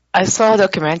 I saw a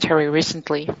documentary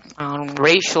recently on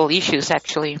racial issues,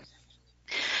 actually.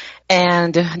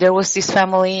 And there was this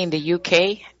family in the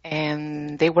UK,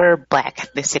 and they were black,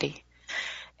 the city.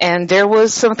 And there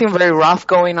was something very rough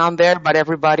going on there, but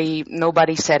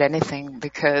nobody said anything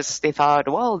because they thought,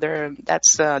 well,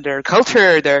 that's their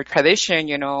culture, their tradition,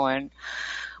 and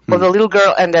well, the little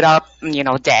girl ended up,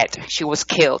 dead. She was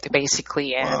killed,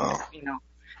 basically, and Wow.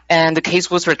 And the case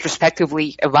was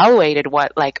retrospectively evaluated.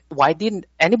 Why didn't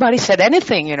anybody said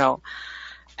anything,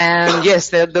 And yes,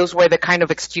 those were the kind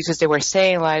of excuses they were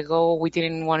saying, like, oh, we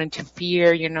didn't want to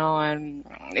interfere, and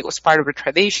it was part of the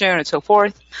tradition and so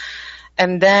forth.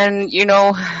 And then,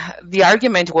 the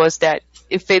argument was that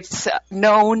if it's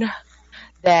known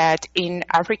that in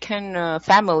African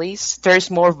families there's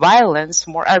more violence,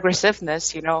 more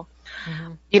aggressiveness,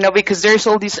 because there's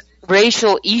all this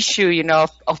racial issue,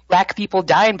 of black people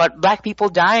dying, but black people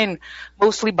dying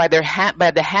mostly by the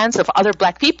hands of other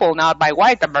black people, not by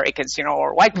white Americans,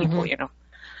 or white people,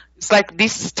 It's like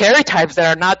these stereotypes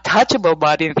that are not touchable,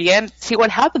 but in the end, see what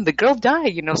happened. The girl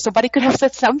died, somebody could have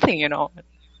said something,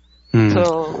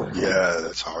 So Yeah,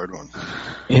 that's a hard one.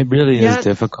 It really Yeah. is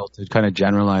difficult to kind of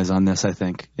generalize on this. I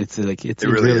think it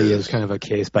really is kind of a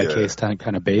case by case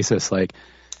kind of basis. Like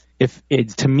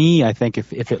to me, I think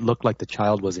if it looked like the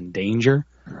child was in danger,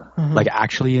 like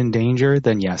actually in danger,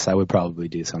 then yes, I would probably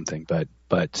do something.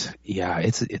 But yeah,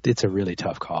 it's a really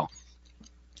tough call.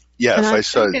 Yeah, And if I I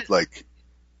saw think like,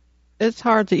 It's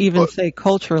hard to even say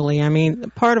culturally. I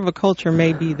mean, part of a culture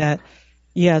may be that,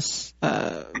 yes,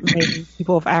 maybe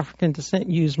people of African descent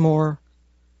use more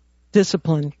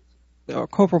discipline or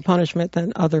corporal punishment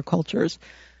than other cultures.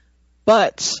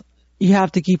 But you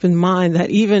have to keep in mind that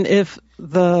even if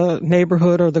the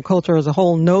neighborhood or the culture as a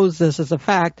whole knows this as a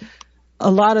fact,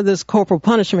 a lot of this corporal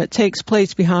punishment takes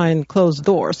place behind closed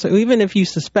doors. So even if you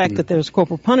suspect that there's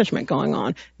corporal punishment going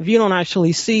on, if you don't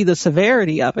actually see the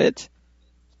severity of it,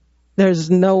 there's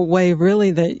no way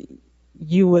really that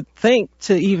you would think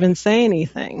to even say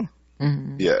anything.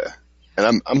 yeah,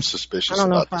 and I'm suspicious I don't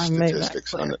know about if the I made that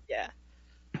statistics clear. on it. Yeah.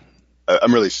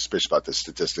 I'm really suspicious about the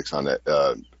statistics on it,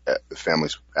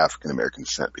 families with African American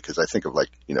descent, because I think of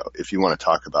if you want to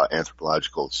talk about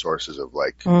anthropological sources of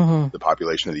the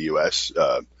population of the U.S.,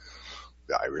 the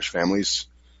Irish families,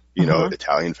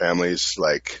 Italian families,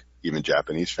 like even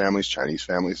Japanese families, Chinese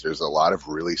families, there's a lot of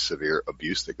really severe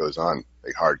abuse that goes on,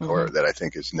 like hardcore, that I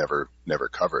think is never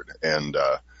covered. And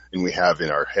we have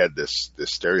in our head this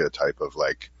stereotype of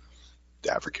like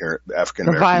the African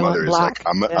American mother is like,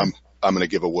 I'm going to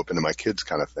give a whooping to my kids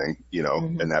kind of thing,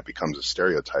 and that becomes a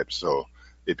stereotype. So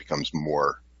it becomes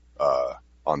more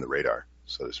on the radar,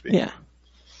 so to speak. Yeah.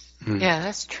 yeah,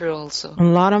 that's true also. A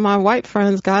lot of my white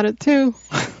friends got it too.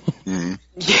 Mhm.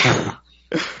 Yeah.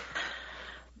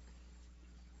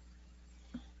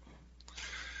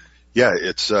 Yeah,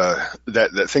 it's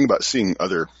that thing about seeing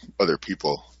other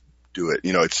people do it.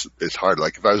 It's hard.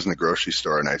 Like if I was in the grocery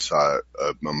store and I saw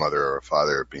a mother or a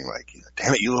father being like,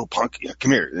 "Damn it, you little punk,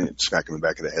 come here," and smack him in the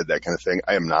back of the head, that kind of thing.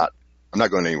 I'm not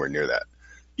going anywhere near that.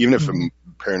 Even if a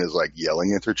parent is like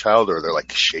yelling at their child or they're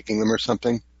like shaking them or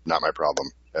something, not my problem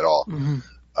at all.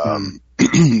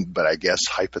 But I guess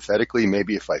hypothetically,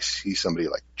 maybe if I see somebody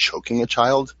like choking a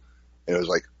child, and it was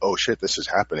like, oh shit, this is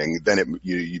happening, then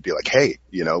you'd be like, hey,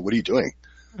 what are you doing?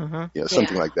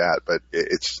 Something like that. But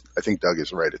I think Doug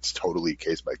is right. It's totally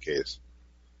case by case.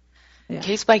 Yeah.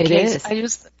 Case by It case.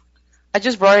 is. I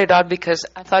just brought it up because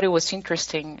I thought it was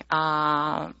interesting.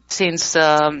 Since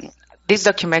this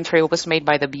documentary was made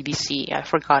by the BBC, I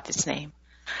forgot its name,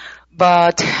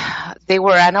 but they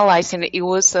were analyzing. It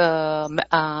was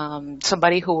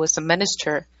somebody who was a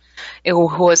minister, who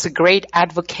was a great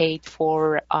advocate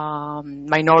for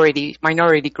minority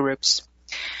groups.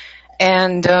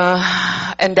 And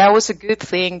that was a good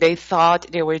thing. They thought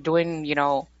they were doing,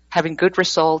 having good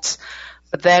results.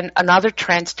 But then another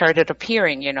trend started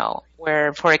appearing,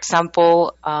 where, for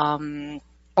example,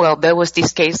 there was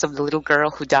this case of the little girl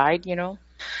who died,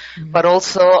 but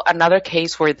also another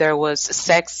case where there was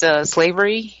sex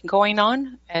slavery going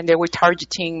on, and they were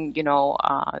targeting,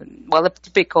 a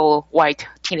typical white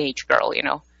teenage girl,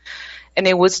 and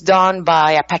it was done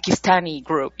by a Pakistani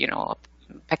group, a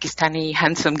Pakistani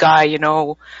handsome guy,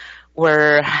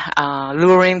 were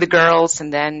luring the girls,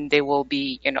 and then they will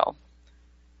be,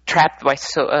 trapped by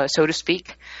so to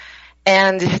speak.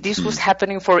 And this was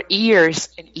happening for years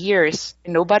and years,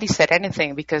 and nobody said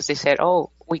anything because they said, "Oh,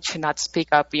 we should not speak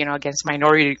up, against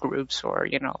minority groups," or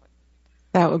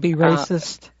That would be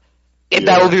racist.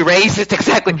 That would be racist,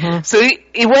 exactly. Mm-hmm. So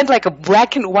it went like a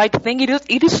black and white thing.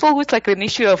 It is always like an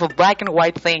issue of a black and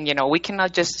white thing. We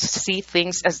cannot just see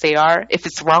things as they are. If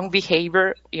it's wrong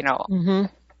behavior,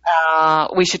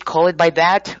 we should call it by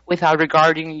that without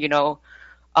regarding,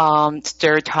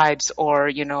 stereotypes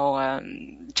or,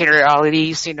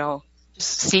 generalities, just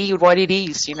see what it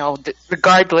is,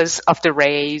 regardless of the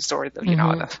race or the,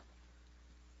 the.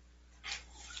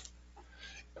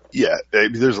 Yeah,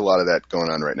 there's a lot of that going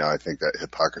on right now. I think that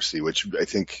hypocrisy, which I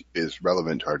think is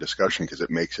relevant to our discussion because it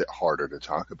makes it harder to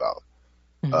talk about,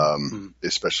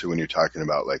 especially when you're talking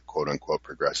about like quote unquote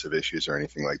progressive issues or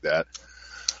anything like that.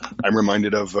 I'm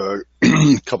reminded of a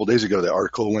couple days ago, the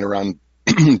article went around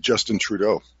Justin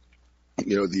Trudeau.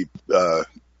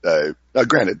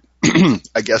 Granted,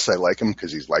 I guess I like him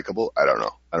because he's likable. I don't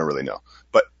know. I don't really know.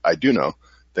 But I do know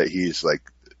that he's like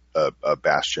a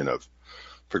bastion of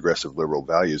progressive liberal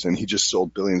values, and he just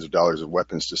sold billions of dollars of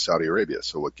weapons to Saudi Arabia.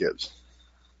 So what gives?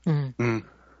 Mm-hmm.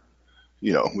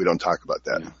 We don't talk about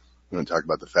that. We don't talk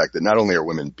about the fact that not only are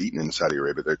women beaten in Saudi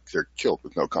Arabia, they're killed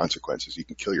with no consequences. You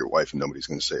can kill your wife and nobody's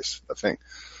going to say a thing.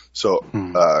 So,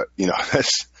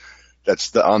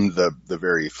 that's on the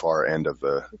very far end of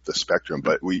the spectrum.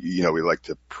 But we like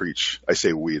to preach, I say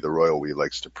the royal we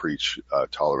likes to preach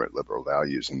tolerant liberal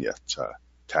values and yet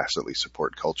tacitly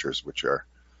support cultures which are,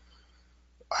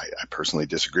 I personally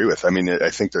disagree with. I mean, I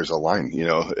think there's a line,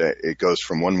 it goes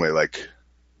from one way, like,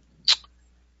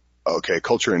 okay,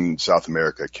 culture in South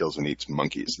America kills and eats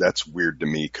monkeys. That's weird to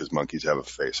me because monkeys have a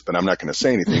face, but I'm not going to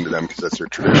say anything to them because that's their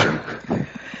tradition. And,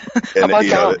 how about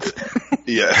dogs?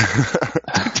 Yeah.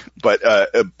 But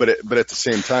at the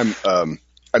same time,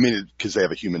 I mean, because they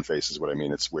have a human face is what I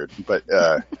mean. It's weird. But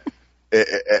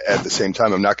at the same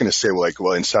time, I'm not going to say,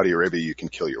 well, in Saudi Arabia, you can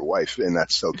kill your wife, and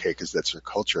that's okay because that's their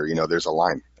culture. There's a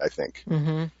line, I think.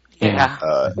 Mm-hmm.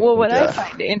 Yeah. What I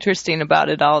find interesting about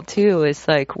it all, too, is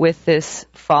like with this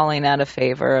falling out of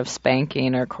favor of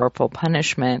spanking or corporal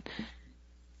punishment,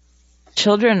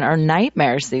 children are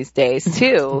nightmares these days,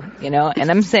 too, and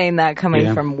I'm saying that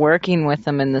coming from working with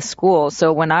them in the school.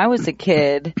 So when I was a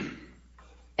kid,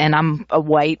 and I'm a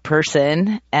white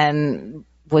person and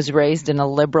was raised in a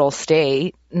liberal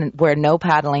state where no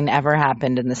paddling ever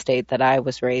happened in the state that I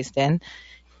was raised in,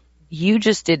 you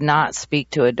just did not speak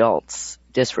to adults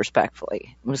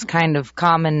disrespectfully. It was kind of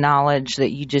common knowledge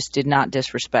that you just did not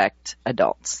disrespect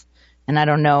adults. And I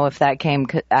don't know if that came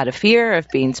out of fear of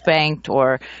being spanked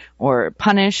or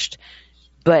punished,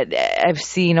 but I've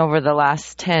seen over the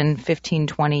last 10, 15,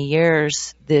 20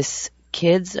 years,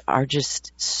 kids are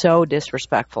just so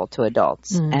disrespectful to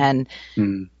adults. And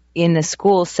in the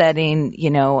school setting,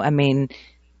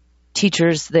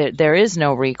 teachers, there is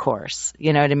no recourse,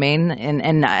 you know what I mean?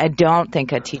 And I don't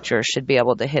think a teacher should be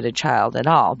able to hit a child at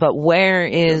all. But where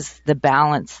is the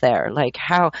balance there? Like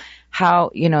how,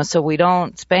 so we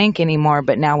don't spank anymore,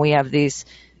 but now we have these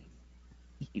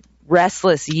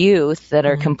restless youth that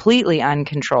are completely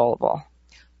uncontrollable.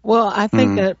 Well, I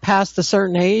think that past a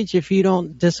certain age, if you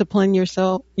don't discipline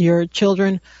your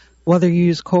children, whether you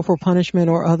use corporal punishment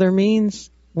or other means,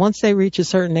 once they reach a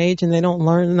certain age and they don't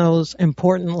learn those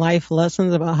important life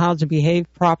lessons about how to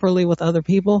behave properly with other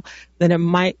people, then it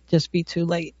might just be too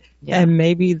late. Yeah. And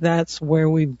maybe that's where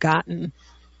we've gotten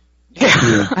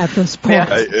at this point.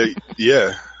 I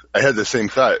had the same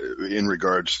thought in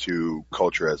regards to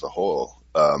culture as a whole.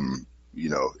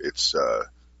 It's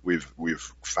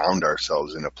we've found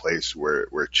ourselves in a place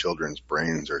where children's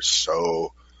brains are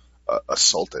so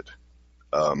assaulted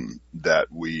that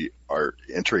we are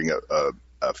entering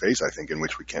a phase, I think, in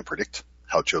which we can't predict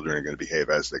how children are going to behave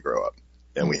as they grow up.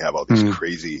 And we have all these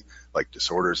crazy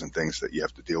disorders and things that you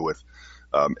have to deal with.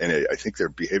 And I think they're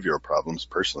behavioral problems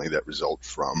personally that result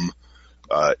from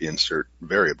insert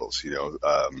variables,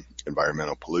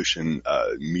 environmental pollution,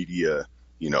 media,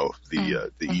 the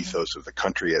ethos of the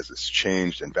country as it's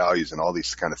changed and values and all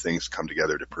these kind of things come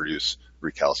together to produce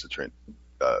recalcitrant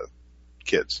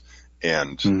kids.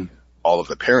 And all of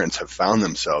the parents have found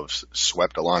themselves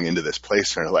swept along into this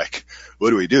place and are like,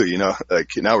 what do we do? Now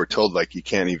we're told you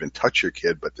can't even touch your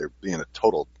kid, but they're being a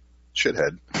total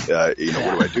shithead. What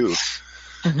do I do?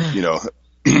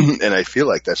 And I feel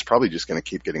like that's probably just going to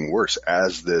keep getting worse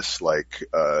as this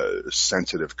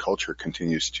sensitive culture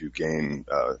continues to gain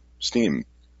steam.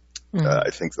 I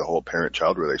think the whole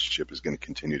parent-child relationship is going to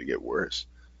continue to get worse.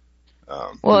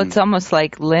 It's almost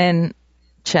like Lynn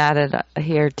chatted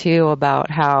here too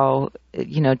about how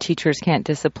teachers can't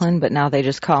discipline, but now they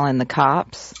just call in the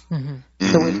cops.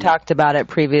 So we've talked about it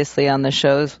previously on the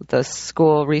shows with the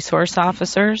school resource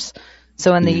officers.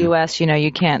 So in the U.S.,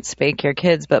 you can't spank your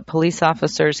kids, but police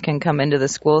officers can come into the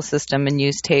school system and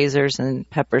use tasers and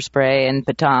pepper spray and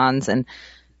batons and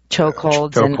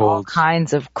chokeholds and all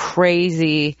kinds of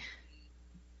crazy,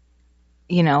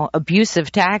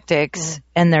 abusive tactics.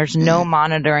 And there's no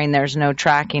monitoring. There's no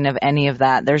tracking of any of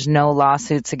that. There's no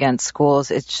lawsuits against schools.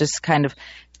 It's just kind of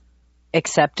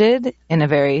accepted in a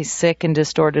very sick and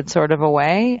distorted sort of a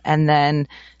way. And then,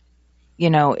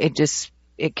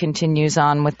 it continues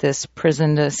on with this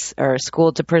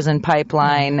school to prison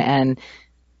pipeline. And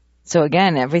so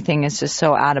again, everything is just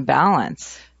so out of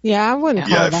balance. Yeah, I wouldn't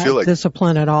call that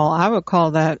discipline at all. I would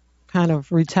call that kind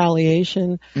of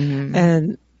retaliation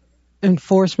and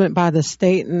enforcement by the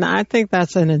state. And I think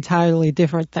that's an entirely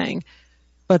different thing.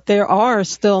 But there are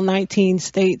still 19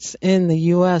 states in the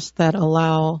U.S. that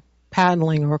allow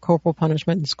paddling or corporal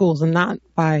punishment in schools, and not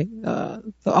by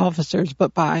the officers,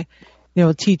 but by,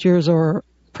 teachers or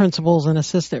principals and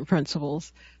assistant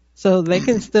principals. So they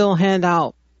can still hand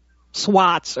out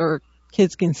swats, or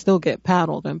kids can still get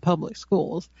paddled in public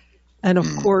schools. And of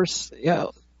course,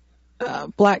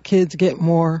 black kids get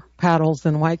more paddles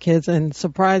than white kids. And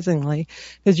surprisingly,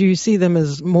 because you see them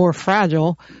as more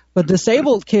fragile, but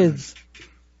disabled kids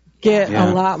get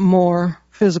a lot more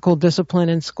physical discipline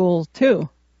in school too.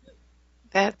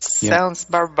 That sounds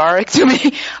barbaric to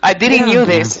me. I didn't knew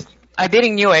this. I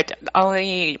didn't knew it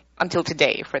only until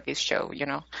today for this show,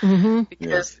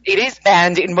 because it is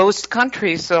banned in most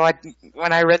countries. So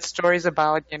when I read stories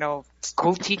about,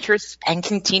 school teachers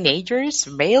spanking teenagers,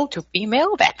 male to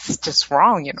female, that's just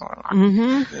wrong,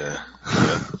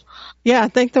 Yeah, I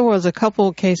think there was a couple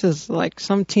of cases, like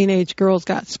some teenage girls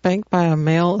got spanked by a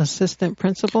male assistant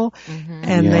principal,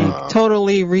 and they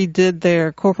totally redid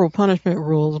their corporal punishment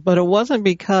rules. But it wasn't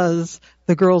because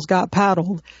the girls got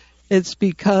paddled. It's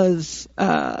because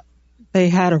they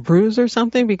had a bruise or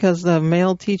something because the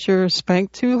male teacher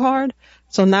spanked too hard.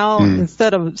 So now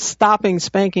instead of stopping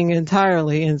spanking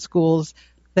entirely in schools,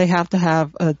 they have to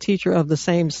have a teacher of the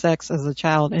same sex as the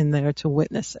child in there to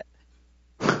witness it.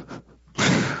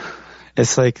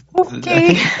 It's like, I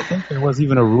think there was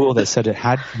even a rule that said it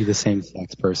had to be the same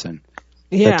sex person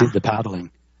that did the paddling.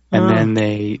 And then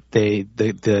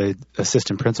the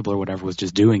assistant principal or whatever was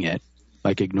just doing it,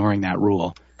 like ignoring that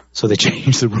rule. So they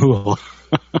changed the rule.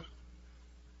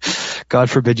 God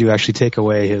forbid you actually take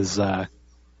away his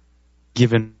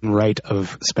given right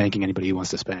of spanking anybody he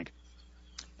wants to spank.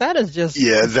 That is just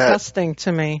disgusting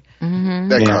to me.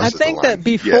 I think that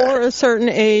before a certain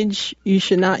age, you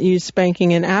should not use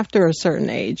spanking, and after a certain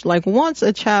age. Like once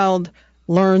a child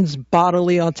learns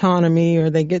bodily autonomy, or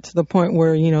they get to the point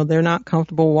where, they're not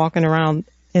comfortable walking around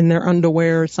in their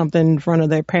underwear or something in front of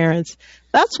their parents,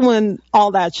 that's when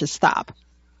all that should stop.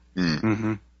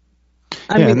 Mm-hmm.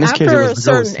 I mean, after a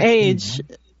certain age,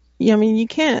 you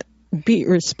can't beat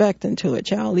respect into a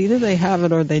child. Either they have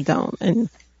it or they don't. And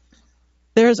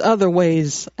there's other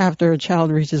ways after a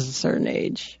child reaches a certain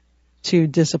age to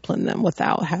discipline them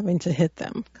without having to hit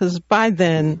them. Because by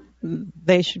then,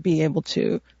 they should be able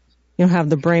to, have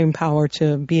the brain power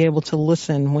to be able to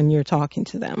listen when you're talking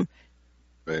to them.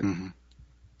 Right. Mm-hmm.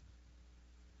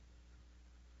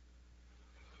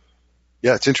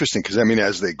 Yeah, it's interesting because,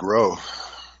 as they grow,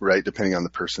 right, depending on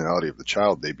the personality of the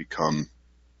child, they become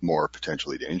more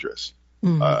potentially dangerous.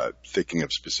 Thinking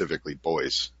of specifically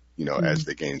boys, as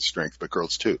they gain strength, but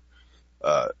girls too.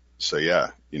 But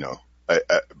in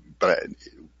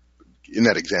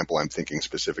that example, I'm thinking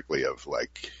specifically of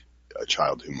like a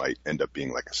child who might end up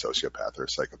being like a sociopath or a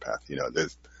psychopath.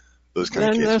 There's those kind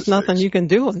of cases. There's nothing you can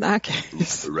do in that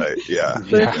case. Right, yeah.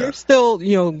 But if you're still,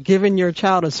 giving your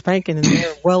child a spanking and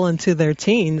they're well into their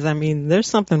teens, there's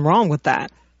something wrong with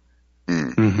that.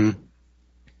 Mm-hmm.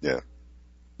 Yeah.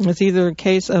 It's either a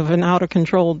case of an out of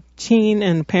control teen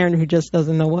and a parent who just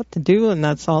doesn't know what to do and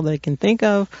that's all they can think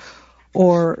of,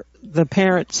 or the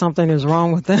parent, something is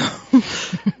wrong with them.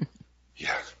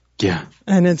 Yeah.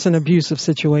 And it's an abusive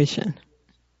situation.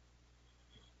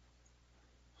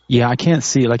 Yeah, I can't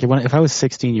see, if I was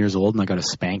 16 years old and I got a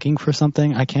spanking for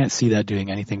something, I can't see that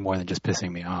doing anything more than just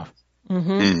pissing me off.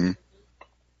 Mm-hmm. Mm-hmm.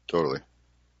 Totally.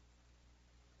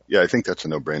 Yeah, I think that's a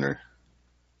no-brainer.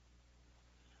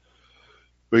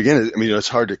 But again, it's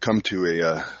hard to come to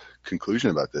a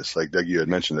conclusion about this. Like Doug, you had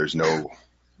mentioned, there's no,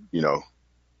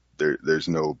 there's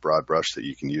no broad brush that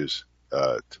you can use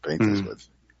to paint this with.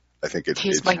 I think it's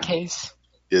case by case.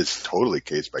 It's totally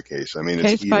case by case.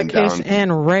 Case by case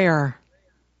and rare.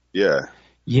 Yeah.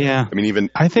 Yeah.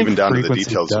 I think even down to the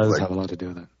details does have a lot to do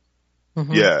with it.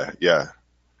 Mm-hmm. Yeah.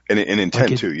 And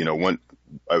intent too.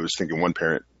 I was thinking one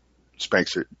parent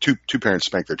spanks two parents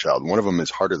spank their child. One of them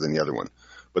is harder than the other one.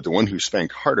 But the one who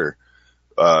spanked harder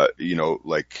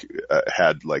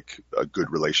had like a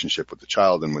good relationship with the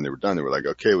child. And when they were done, they were like,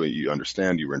 okay, well, you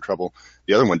understand you were in trouble.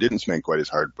 The other one didn't spank quite as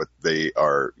hard, but they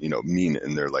are, mean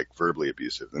and they're like verbally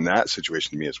abusive. And that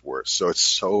situation to me is worse. So it's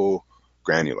so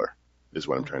granular is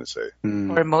what I'm trying to say.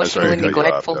 Or emotionally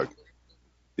neglectful.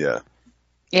 Yeah.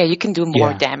 Yeah, you can do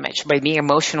more damage by being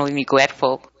emotionally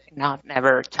neglectful, not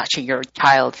never touching your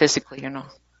child physically,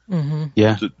 Mm-hmm.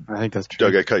 Yeah, I think that's true.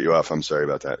 Doug, I cut you off. I'm sorry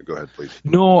about that. Go ahead, please.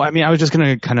 No, I mean, I was just going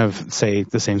to kind of say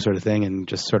the same sort of thing and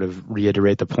just sort of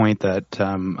reiterate the point that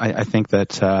I think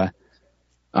that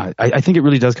I think it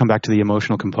really does come back to the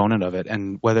emotional component of it,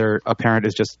 and whether a parent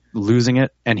is just losing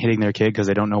it and hitting their kid because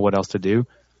they don't know what else to do,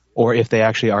 or if they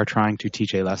actually are trying to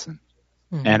teach a lesson.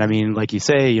 Mm-hmm. And I mean, like you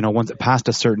say, once it past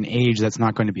a certain age, that's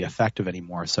not going to be effective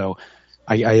anymore. So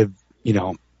I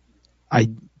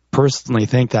personally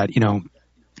think that,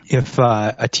 if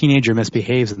a teenager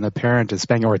misbehaves and the parent is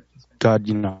spanking, or a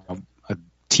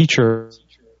teacher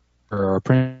or a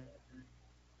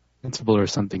principal or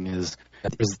something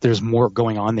there's more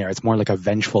going on there. It's more like a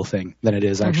vengeful thing than it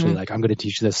is actually like, I'm going to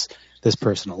teach this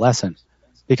person a lesson.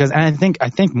 Because, and I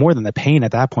think more than the pain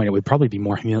at that point, it would probably be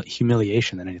more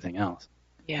humiliation than anything else.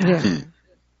 Yeah.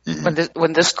 Mm-hmm.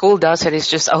 When the school does it, it's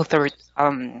just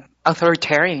authoritarian,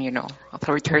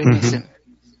 authoritarianism.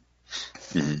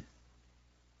 Mm-hmm.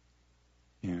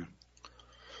 Yeah.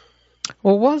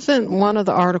 Well, wasn't one of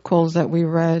the articles that we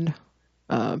read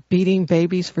beating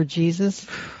babies for Jesus?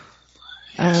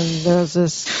 And there's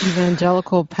this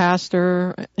evangelical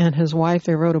pastor and his wife,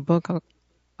 they wrote a book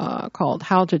called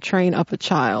How to Train Up a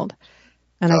Child.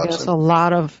 And I guess a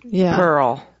lot of,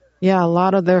 Pearl. Yeah, a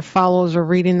lot of their followers are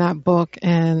reading that book,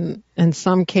 and in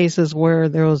some cases where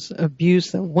there was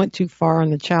abuse that went too far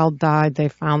and the child died, they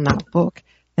found that book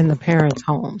in the parents'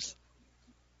 homes.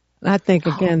 I think,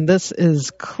 again, this is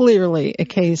clearly a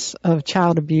case of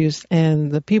child abuse,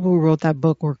 and the people who wrote that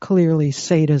book were clearly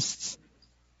sadists.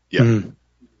 Yeah. Mm-hmm.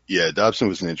 Yeah, Dobson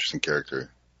was an interesting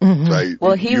character. Mm-hmm.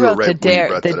 So he wrote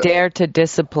the Dare to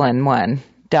Discipline one.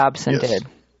 Dobson did.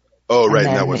 Oh, right,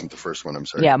 and that wasn't the first one, I'm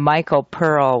sorry. Yeah, Michael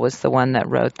Pearl was the one that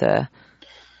wrote How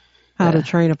to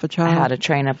Train Up a Child. How to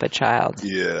Train Up a Child.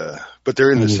 Yeah, but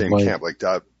they're in the same camp. Like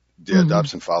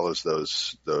Dobson follows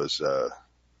those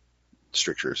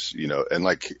strictures, and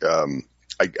like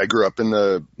I grew up in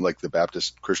the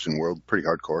Baptist Christian world, pretty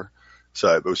hardcore, so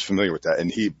I was familiar with that.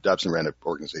 And Dobson ran an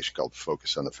organization called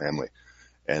Focus on the Family,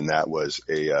 and that was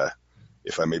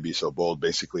if I may be so bold,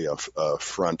 basically a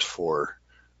front for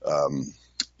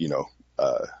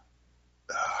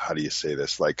how do you say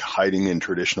this? Like hiding in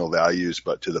traditional values,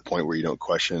 but to the point where you don't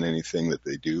question anything that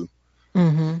they do.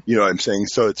 Mm-hmm. You know what I'm saying?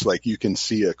 So it's like you can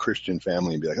see a Christian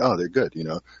family and be like, oh, they're good.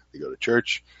 They go to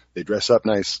church, they dress up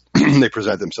nice, they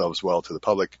present themselves well to the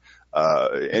public.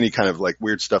 Any kind of like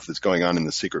weird stuff that's going on in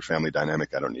the secret family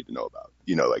dynamic, I don't need to know about.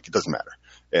 It doesn't matter.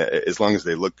 As long as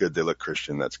they look good, they look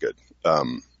Christian, that's good.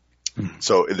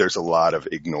 So there's a lot of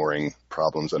ignoring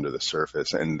problems under the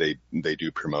surface, and they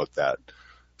do promote that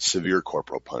severe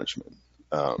corporal punishment,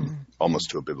 almost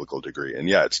to a biblical degree. And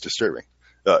yeah, it's disturbing.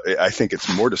 I think it's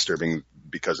more disturbing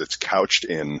because it's couched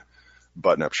in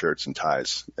button-up shirts and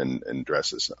ties and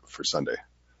dresses for Sunday.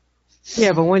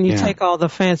 Yeah, but when you take all the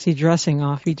fancy dressing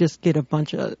off, you just get a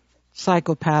bunch of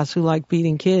psychopaths who like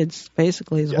beating kids,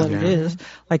 basically is what it is.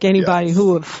 Like anybody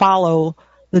who would follow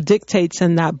the dictates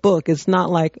in that book. It's not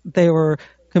like they were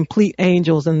complete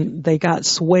angels and they got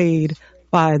swayed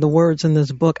by the words in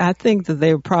this book. I think that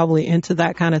they were probably into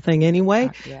that kind of thing anyway.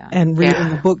 And reading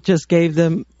the book just gave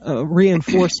them a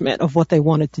reinforcement of what they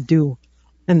wanted to do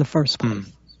in the first place.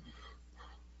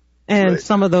 And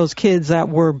some of those kids that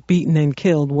were beaten and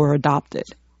killed were adopted.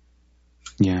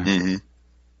 Yeah. Mm-hmm.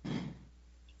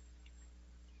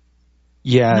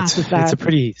 Yeah, it's a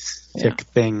pretty sick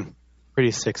thing.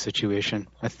 Pretty sick situation.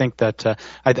 I think that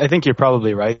I think you're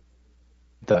probably right.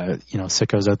 The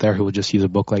sickos out there who will just use a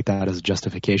book like that as a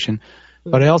justification.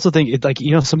 But I also think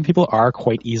some people are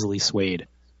quite easily swayed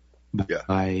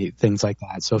by things like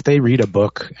that. So if they read a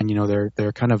book and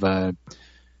they're kind of an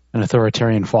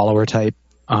authoritarian follower type,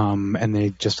 and they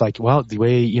just the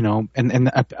way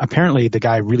and apparently the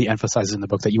guy really emphasizes in the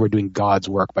book that you are doing God's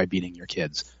work by beating your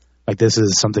kids. Like this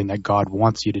is something that God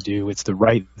wants you to do. It's the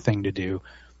right thing to do.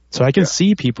 So I can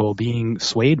see people being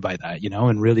swayed by that,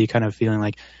 and really kind of feeling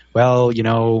like, well,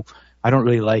 I don't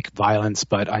really like violence,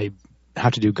 but I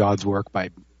have to do God's work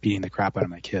by beating the crap out of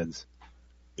my kids.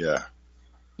 Yeah.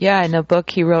 Yeah, in a book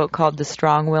he wrote called The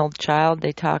Strong-Willed Child,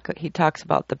 he talks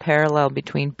about the parallel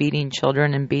between beating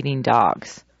children and beating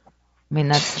dogs. I mean,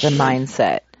 that's the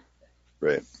mindset.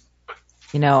 Right.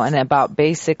 And about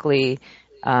basically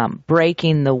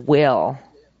breaking the will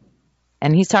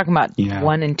And he's talking about Yeah.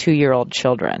 1 and 2 year old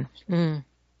children.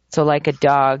 So like a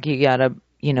dog, you gotta,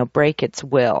 break its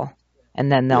will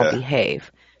and then they'll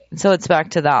behave. And so it's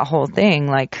back to that whole thing,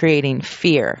 like creating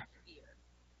fear.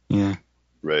 Yeah.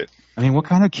 Right. I mean, what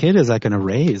kind of kid is that going to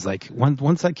raise? Like,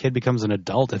 once that kid becomes an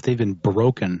adult, if they've been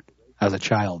broken as a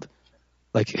child,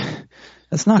 like,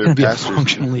 that's not going to be a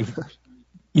functionally.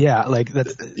 Yeah, like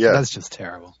that's just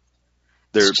terrible.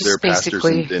 They're pastors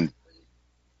and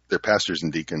they're pastors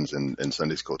and deacons and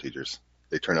Sunday school teachers.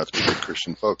 They turn out to be good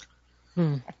Christian folk.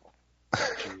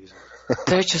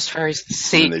 They're just very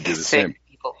sick, they do the sick same.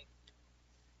 people.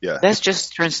 Yeah. That's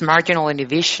just transmarginal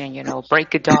inhibition,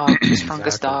 break a dog, the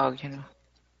strongest dog,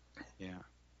 Yeah.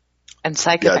 And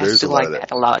psychopaths there's do a lot like of that.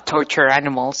 that a lot, torture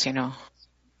animals, Yeah.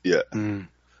 Mm.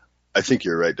 I think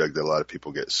you're right, Doug, that a lot of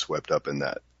people get swept up in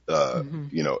that,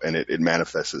 and it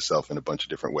manifests itself in a bunch of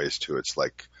different ways too. It's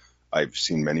like, I've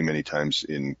seen many, many times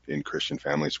in Christian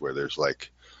families where there's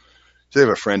like, so they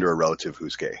have a friend or a relative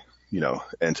who's gay,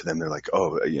 and to them they're like,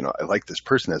 oh, I like this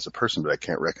person as a person, but I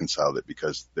can't reconcile it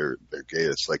because they're gay.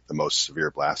 It's like the most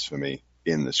severe blasphemy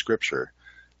in the scripture,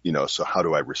 so how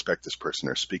do I respect this person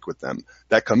or speak with them?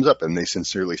 That comes up and they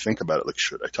sincerely think about it. Like,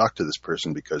 should I talk to this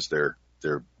person because they're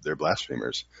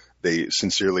blasphemers? They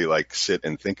sincerely sit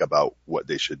and think about what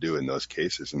they should do in those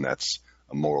cases. And that's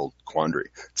a moral quandary.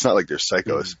 It's not like they're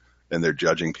psychos and they're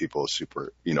judging people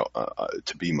super,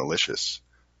 to be malicious.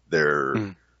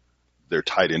 They're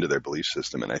tied into their belief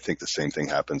system. And I think the same thing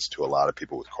happens to a lot of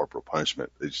people with corporal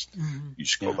punishment. They just, you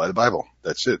just go by the Bible.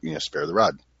 That's it. Spare the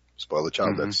rod, spoil the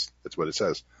child. That's what it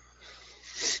says.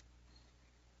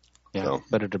 Yeah. So,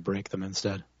 better to break them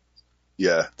instead.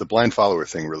 Yeah. The blind follower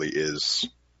thing really is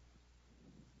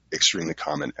extremely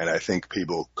common. And I think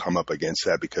people come up against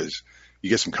that because you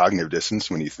get some cognitive dissonance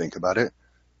when you think about it.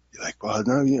 You're like, well,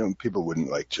 no, people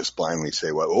wouldn't just blindly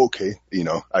say, well, okay,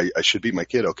 I should beat my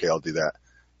kid. Okay, I'll do that.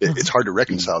 It's hard to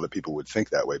reconcile that people would think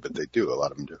that way, but they do. A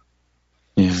lot of them do.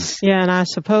 Yeah. Yeah. And I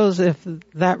suppose if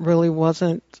that really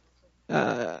wasn't,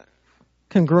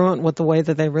 congruent with the way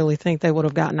that they really think, they would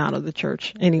have gotten out of the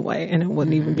church anyway, and it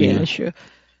wouldn't even be an issue.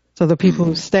 So the people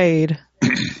who stayed,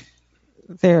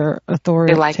 they're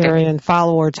authoritarian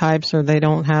follower types, or they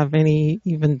don't have any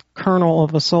even kernel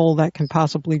of a soul that can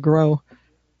possibly grow.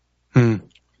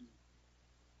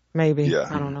 Maybe. Yeah.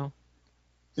 I don't know.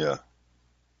 Yeah.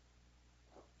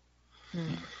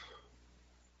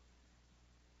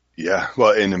 Yeah,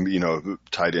 well, and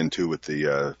tied into with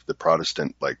the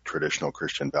Protestant traditional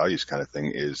Christian values kind of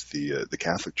thing is the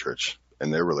Catholic Church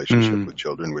and their relationship with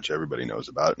children, which everybody knows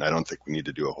about. And I don't think we need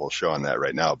to do a whole show on that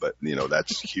right now, but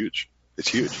that's huge. It's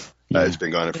huge. It's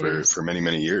been going on for many,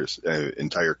 many years.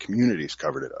 Entire communities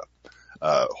covered it up.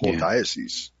 Whole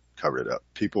dioceses covered it up.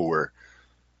 People were,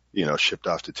 shipped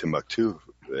off to Timbuktu.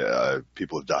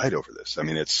 People have died over this. I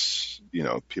mean, it's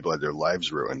people had their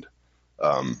lives ruined.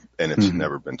 And it's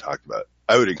never been talked about.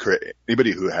 I would encourage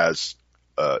anybody who has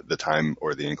the time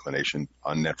or the inclination.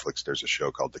 On Netflix, there's a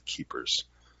show called The Keepers,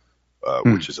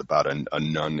 which is about a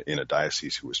nun in a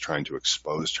diocese who was trying to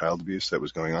expose child abuse that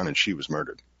was going on, and she was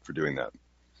murdered for doing that.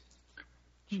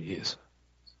 Jeez.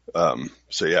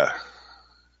 So yeah,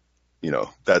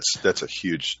 that's a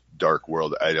huge dark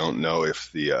world. I don't know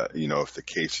if if the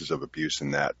cases of abuse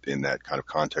in that kind of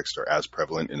context are as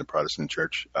prevalent in the Protestant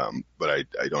church. But I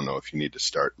don't know if you need to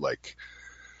start nitpicking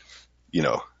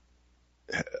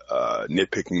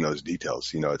those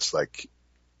details. It's like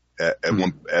at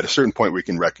a certain point we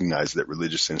can recognize that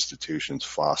religious institutions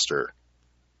foster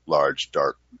large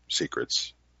dark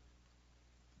secrets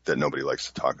that nobody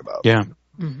likes to talk about. Yeah.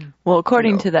 Well,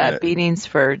 according to that Beatings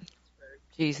for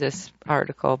Jesus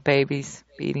article, babies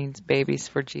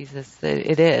for Jesus,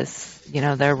 it is,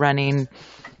 they're running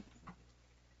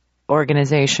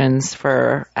organizations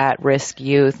for at-risk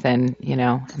youth, and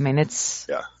it's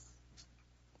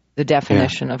the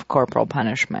definition of corporal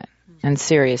punishment and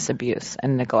serious abuse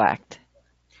and neglect.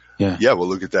 Yeah, well,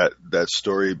 look at that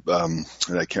story, and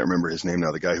I can't remember his name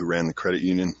now, the guy who ran the credit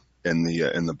union in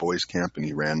the boys camp, and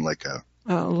he ran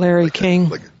Larry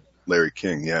King. Larry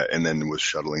King, yeah, and then was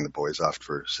shuttling the boys off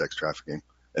for sex trafficking.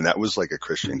 And that was like a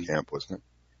Christian camp, wasn't it?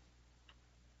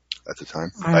 At the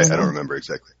time? I don't remember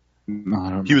exactly.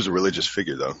 No, he was a religious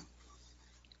figure, though.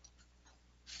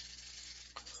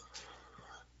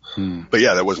 But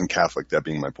yeah, that wasn't Catholic, that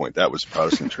being my point. That was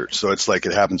Protestant church. So it's like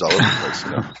it happens all over the place,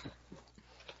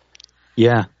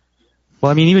 Yeah.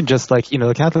 Well, I mean, even just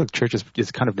the Catholic Church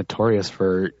is kind of notorious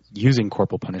for using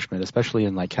corporal punishment, especially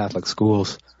in Catholic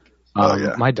schools.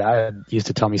 My dad used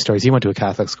to tell me stories. He went to a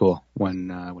Catholic school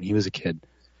when he was a kid,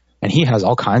 and he has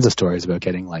all kinds of stories about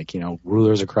getting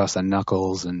rulers across the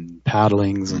knuckles and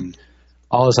paddlings and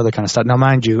all this other kind of stuff. Now,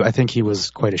 mind you, I think he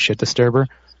was quite a shit disturber,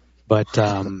 but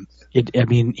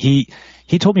he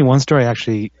told me one story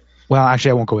actually. Well,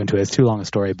 actually, I won't go into it. It's too long a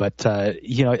story, but a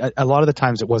lot of the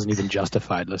times it wasn't even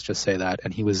justified. Let's just say that,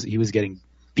 and he was getting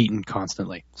beaten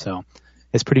constantly. So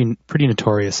it's pretty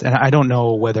notorious, and I don't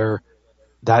know whether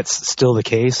that's still the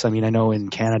case. I mean, I know in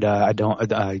Canada,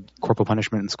 corporal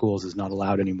punishment in schools is not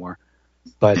allowed anymore,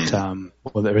 but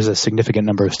there is a significant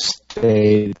number of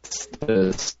states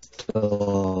that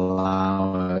still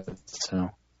allow it. So.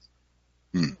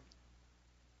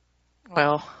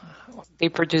 Well, they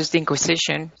produced the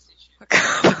Inquisition.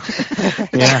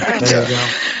 Yeah, there you go.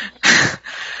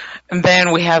 And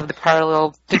then we have the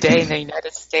parallel today in the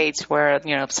United States where,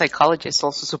 psychologists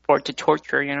also support the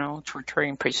torture,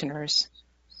 torturing prisoners.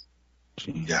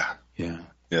 Yeah. Yeah.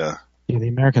 Yeah. Yeah, the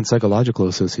American Psychological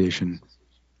Association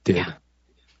did. Yeah.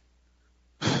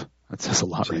 That says a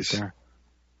lot right there.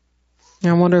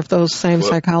 I wonder if those same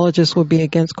psychologists would be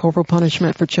against corporal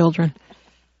punishment for children.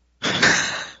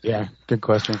 Yeah, good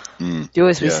question. Do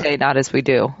as we say, not as we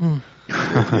do.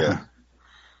 Yeah.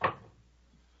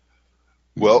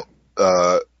 Well,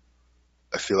 I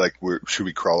feel like should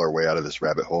we crawl our way out of this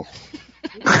rabbit hole?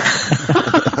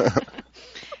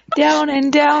 Down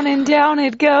and down and down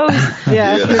it goes.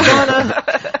 Yeah,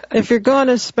 if you're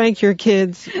gonna spank your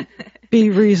kids, be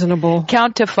reasonable.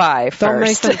 Count to 5 Don't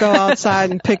make first. them go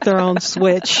outside and pick their own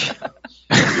switch.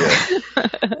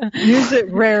 Use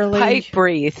it rarely. Pipe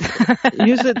breathe.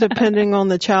 Use it depending on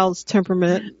the child's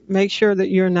temperament. Make sure that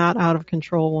you're not out of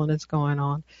control when it's going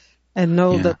on. And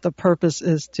know that the purpose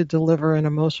is to deliver an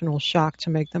emotional shock to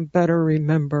make them better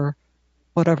remember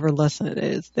whatever lesson it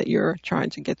is that you're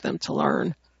trying to get them to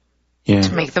learn. Yeah.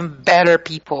 To make them better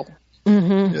people.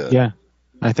 Mm-hmm. Yeah.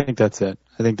 I think that's it.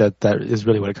 I think that is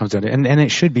really what it comes down to. And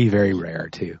it should be very rare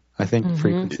too. I think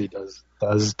frequency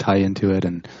does tie into it.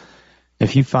 And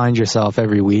if you find yourself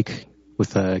every week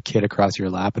with a kid across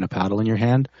your lap and a paddle in your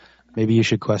hand, maybe you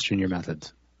should question your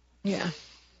methods. Yeah.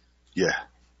 Yeah.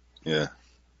 Yeah.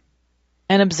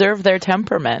 And observe their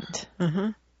temperament.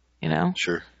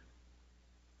 Sure.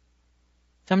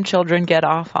 Some children get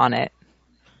off on it.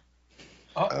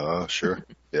 Oh, sure.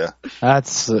 Yeah.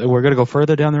 That's we're going to go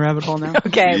further down the rabbit hole now.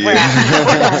 Okay,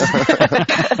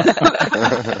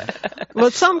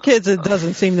 But some kids, it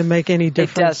doesn't seem to make any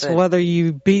difference whether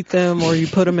you beat them or you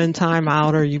put them in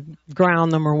timeout or you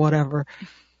ground them or whatever.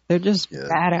 They're just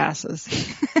badasses.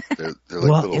 They're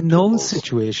like in those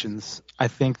situations, I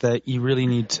think that you really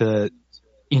need to,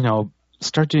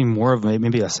 start doing more of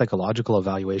maybe a psychological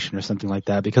evaluation or something like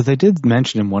that, because they did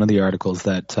mention in one of the articles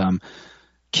that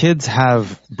kids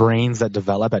have brains that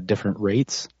develop at different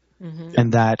rates,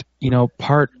 and that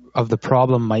part of the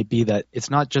problem might be that it's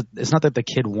not that the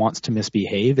kid wants to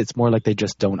misbehave, it's more like they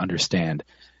just don't understand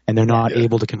and they're not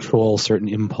able to control certain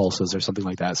impulses or something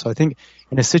like that. So I think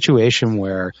in a situation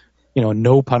where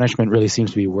no punishment really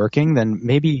seems to be working, then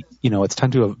maybe it's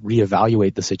time to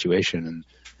reevaluate the situation, and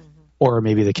or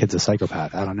maybe the kid's a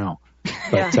psychopath. I don't know.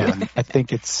 But I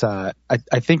think it's I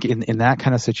think in that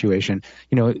kind of situation,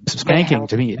 spanking,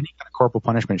 to me, any kind of corporal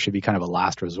punishment should be kind of a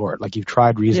last resort. Like, you've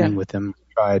tried reasoning with them,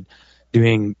 tried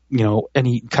doing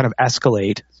any kind of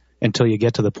escalate until you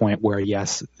get to the point where,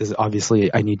 yes,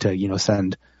 obviously I need to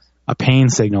send a pain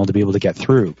signal to be able to get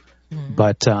through.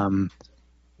 But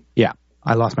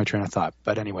I lost my train of thought.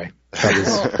 But anyway.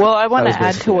 Well, I want to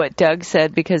add to what Doug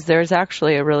said, because there's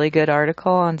actually a really good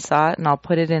article on SOT, and I'll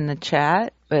put it in the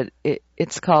chat. But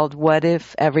it's called "What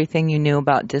If Everything You Knew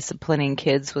About Disciplining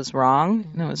Kids Was Wrong?"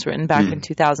 And it was written back in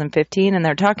 2015, and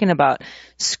they're talking about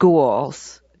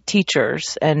schools,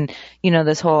 teachers, and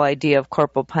this whole idea of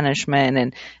corporal punishment,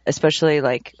 and especially,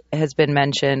 like has been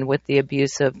mentioned, with the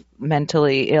abuse of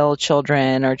mentally ill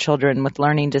children or children with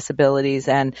learning disabilities.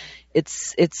 And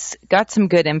it's got some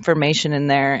good information in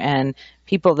there, and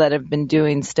people that have been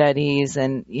doing studies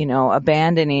and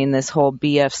abandoning this whole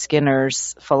B.F.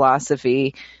 Skinner's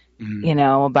philosophy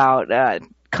about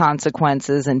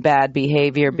consequences and bad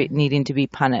behavior needing to be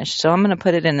punished. So I'm going to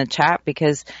put it in the chat,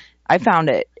 because I found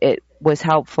it was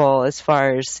helpful as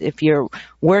far as if you're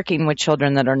working with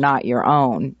children that are not your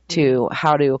own, to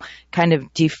how to kind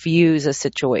of diffuse a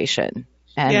situation.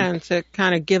 And to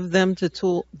kind of give them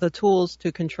the tools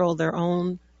to control their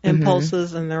own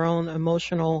impulses and their own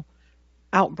emotional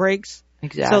outbreaks.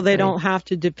 Exactly. So they don't have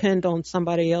to depend on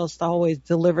somebody else to always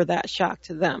deliver that shock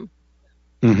to them.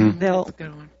 They'll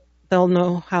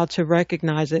know how to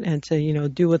recognize it and to,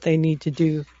 do what they need to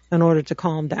do in order to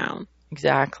calm down.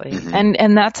 Exactly.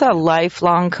 And that's a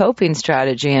lifelong coping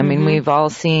strategy. I mean, we've all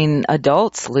seen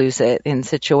adults lose it in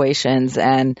situations,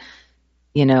 and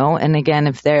you know, and again,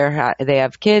 if they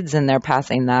have kids and they're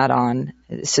passing that on,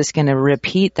 it's just going to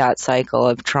repeat that cycle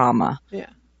of trauma. Yeah.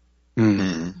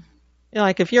 Mm-hmm. You know,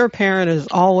 like if your parent is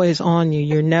always on you,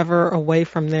 you're never away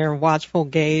from their watchful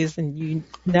gaze, and you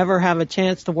never have a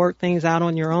chance to work things out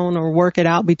on your own or work it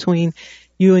out between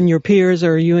you and your peers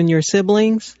or you and your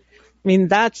siblings. I mean,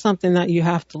 that's something that you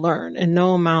have to learn, and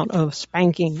no amount of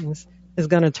spankings is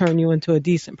going to turn you into a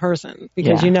decent person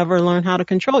because you never learn how to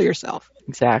control yourself.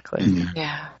 Exactly. Mm-hmm.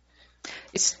 Yeah.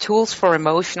 It's tools for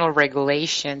emotional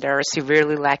regulation that are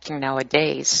severely lacking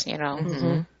nowadays, you know.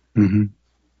 Mm-hmm. Mm-hmm.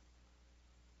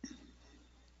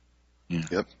 Yeah.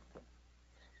 Yep.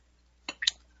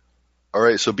 All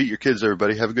right, so beat your kids,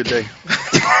 everybody. Have a good day.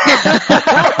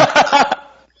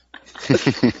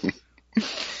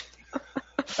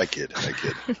 I kid.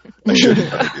 I shouldn't,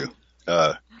 but I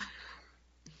do.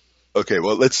 Okay,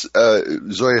 well,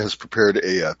 Zoya has prepared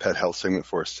a pet health segment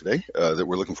for us today that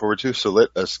we're looking forward to. So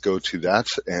let us go to that,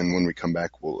 and when we come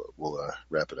back, we'll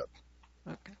wrap it up.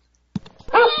 Okay.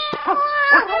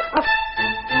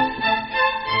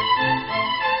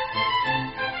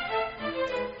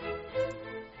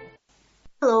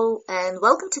 Hello, and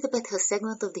welcome to the Pet Health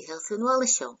segment of the Health and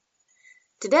Wellness Show.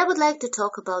 Today I would like to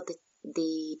talk about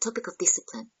the topic of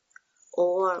discipline,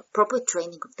 or proper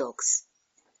training of dogs.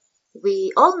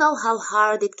 We all know how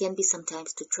hard it can be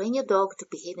sometimes to train your dog to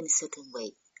behave in a certain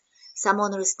way. Some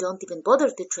owners don't even bother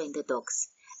to train their dogs,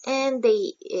 and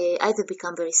they either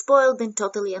become very spoiled and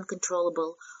totally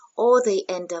uncontrollable, or they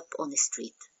end up on the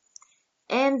street.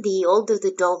 And the older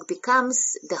the dog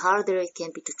becomes, the harder it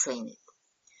can be to train it.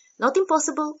 Not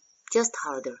impossible, just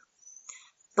harder.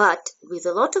 But with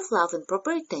a lot of love and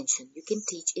proper attention, you can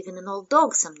teach even an old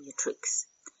dog some new tricks.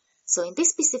 So in this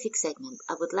specific segment,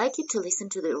 I would like you to listen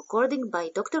to the recording by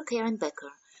Dr. Karen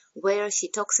Becker, where she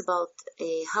talks about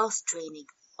house training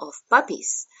of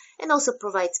puppies and also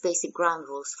provides basic ground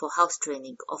rules for house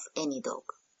training of any dog.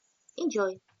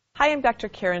 Enjoy. Hi, I'm Dr.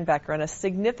 Karen Becker, and a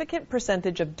significant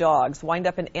percentage of dogs wind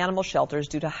up in animal shelters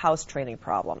due to house training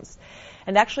problems.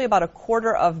 And actually about a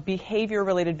quarter of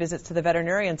behavior-related visits to the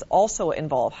veterinarians also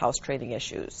involve house training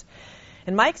issues.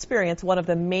 In my experience, one of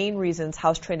the main reasons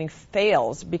house training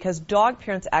fails because dog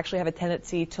parents actually have a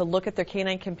tendency to look at their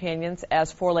canine companions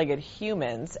as four-legged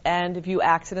humans and view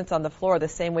accidents on the floor the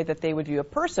same way that they would view a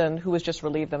person who has just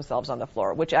relieved themselves on the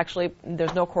floor, which actually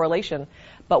there's no correlation,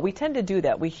 but we tend to do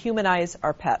that. We humanize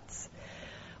our pets.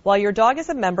 While your dog is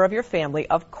a member of your family,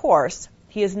 of course,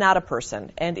 he is not a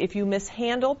person. And if you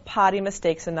mishandle potty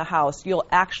mistakes in the house, you'll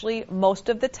actually, most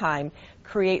of the time,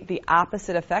 create the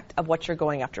opposite effect of what you're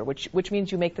going after, which means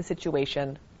you make the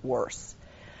situation worse.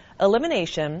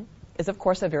 Elimination is, of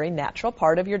course, a very natural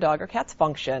part of your dog or cat's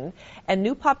function, and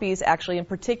new puppies actually in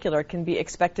particular can be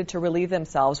expected to relieve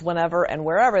themselves whenever and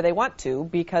wherever they want to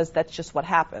because that's just what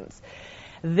happens.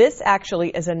 This actually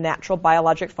is a natural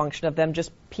biologic function of them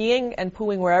just peeing and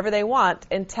pooing wherever they want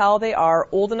until they are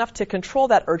old enough to control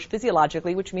that urge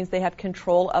physiologically, which means they have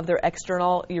control of their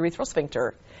external urethral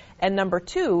sphincter. And number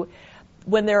two,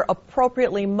 when they're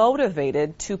appropriately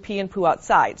motivated to pee and poo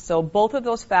outside. So both of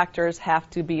those factors have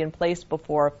to be in place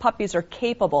before puppies are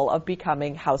capable of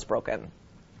becoming housebroken.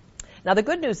 Now the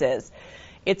good news is,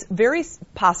 it's very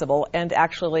possible, and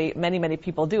actually many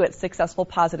people do it, successful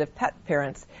positive pet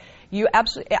parents, you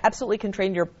absolutely can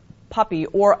train your puppy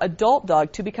or adult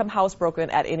dog to become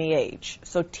housebroken at any age.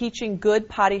 So teaching good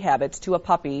potty habits to a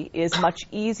puppy is much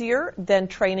easier than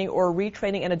training or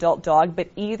retraining an adult dog, but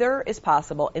either is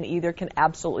possible and either can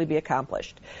absolutely be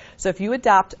accomplished. So if you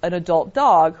adopt an adult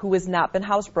dog who has not been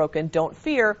housebroken, don't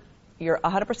fear, you're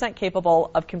 100%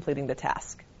 capable of completing the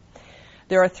task.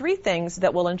 There are 3 things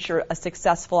that will ensure a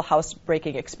successful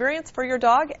housebreaking experience for your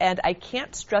dog, and I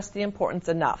can't stress the importance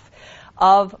enough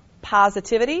of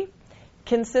positivity,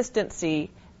 consistency,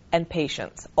 and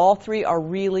patience. All 3 are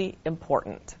really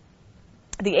important.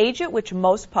 The age at which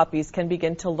most puppies can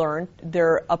begin to learn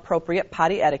their appropriate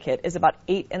potty etiquette is about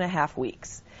 8.5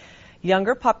 weeks.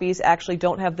 Younger puppies actually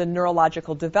don't have the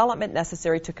neurological development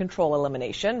necessary to control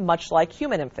elimination, much like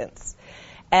human infants.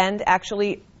 And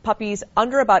actually, puppies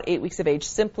under about 8 weeks of age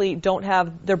simply don't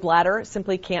have, their bladder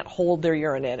simply can't hold their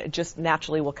urine in. It just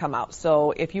naturally will come out.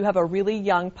 So if you have a really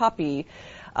young puppy,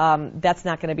 that's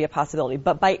not going to be a possibility.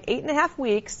 But by 8.5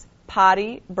 weeks,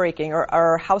 potty breaking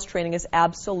or house training is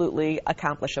absolutely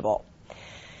accomplishable.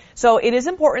 So it is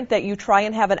important that you try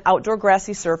and have an outdoor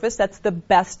grassy surface. That's the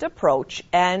best approach,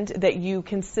 and that you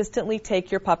consistently take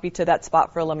your puppy to that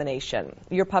spot for elimination.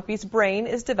 Your puppy's brain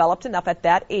is developed enough at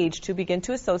that age to begin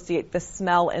to associate the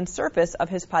smell and surface of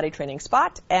his potty training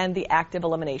spot and the act of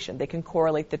elimination. They can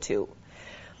correlate the two.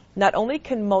 Not only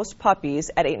can most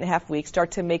puppies at 8.5 weeks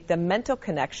start to make the mental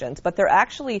connections, but they're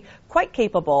actually quite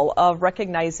capable of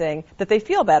recognizing that they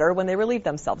feel better when they relieve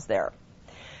themselves there.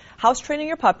 House training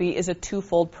your puppy is a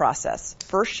twofold process.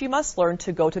 First, she must learn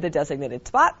to go to the designated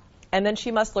spot, and then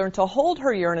she must learn to hold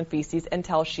her urine and feces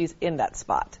until she's in that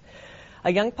spot.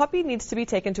 A young puppy needs to be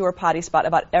taken to her potty spot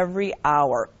about every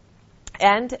hour,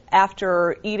 and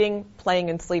after eating, playing,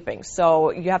 and sleeping.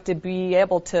 So you have to be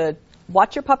able to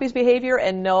watch your puppy's behavior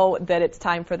and know that it's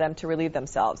time for them to relieve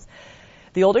themselves.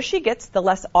 The older she gets, the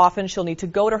less often she'll need to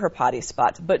go to her potty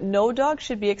spot, but no dog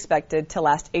should be expected to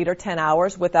last 8 or 10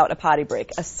 hours without a potty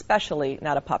break, especially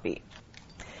not a puppy.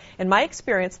 In my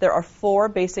experience, there are 4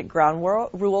 basic ground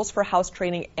rules for house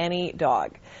training any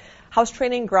dog. House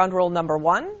training ground rule number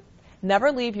 1,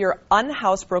 never leave your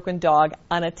unhousebroken dog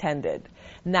unattended,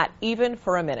 not even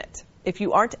for a minute. If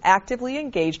you aren't actively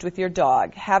engaged with your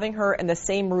dog, having her in the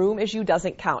same room as you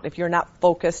doesn't count if you're not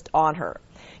focused on her.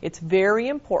 It's very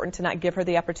important to not give her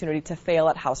the opportunity to fail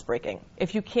at housebreaking.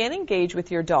 If you can't engage with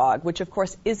your dog, which of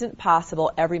course isn't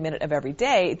possible every minute of every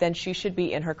day, then she should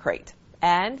be in her crate.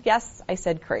 And yes, I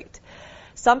said crate.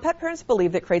 Some pet parents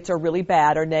believe that crates are really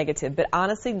bad or negative, but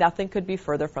honestly, nothing could be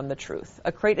further from the truth.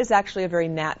 A crate is actually a very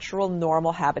natural,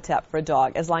 normal habitat for a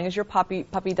dog, as long as your puppy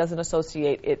doesn't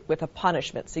associate it with a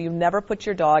punishment. So you never put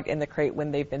your dog in the crate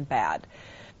when they've been bad.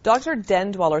 Dogs are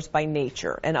den dwellers by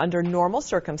nature, and under normal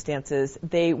circumstances,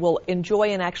 they will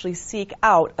enjoy and actually seek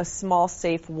out a small,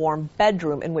 safe, warm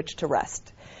bedroom in which to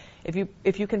rest.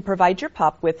 If you can provide your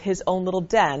pup with his own little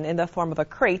den in the form of a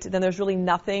crate, then there's really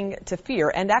nothing to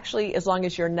fear. And actually, as long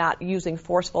as you're not using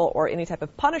forceful or any type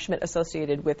of punishment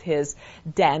associated with his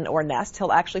den or nest,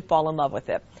 he'll actually fall in love with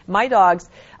it. My dogs,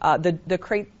 the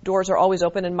crate doors are always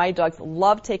open, and my dogs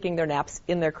love taking their naps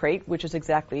in their crate, which is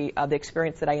exactly the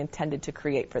experience that I intended to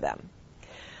create for them.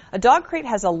 A dog crate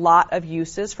has a lot of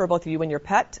uses for both you and your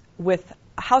pet, with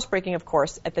housebreaking, of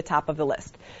course, at the top of the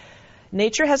list.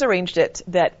 Nature has arranged it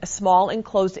that small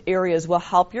enclosed areas will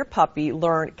help your puppy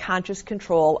learn conscious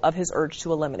control of his urge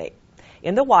to eliminate.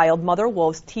 In the wild, mother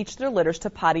wolves teach their litters to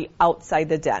potty outside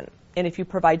the den. And if you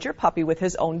provide your puppy with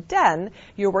his own den,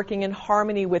 you're working in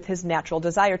harmony with his natural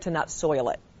desire to not soil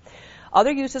it.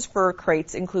 Other uses for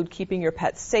crates include keeping your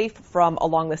pet safe from a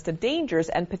long list of dangers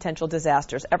and potential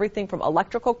disasters. Everything from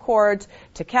electrical cords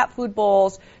to cat food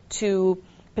bowls to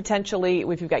potentially,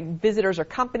 if you've got visitors or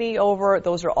company over,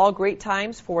 those are all great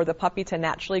times for the puppy to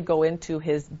naturally go into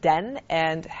his den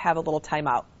and have a little time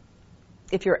out.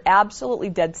 If you're absolutely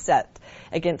dead set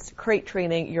against crate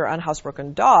training your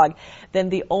unhousebroken dog, then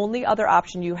the only other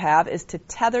option you have is to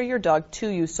tether your dog to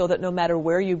you so that no matter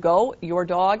where you go, your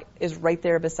dog is right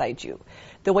there beside you.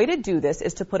 The way to do this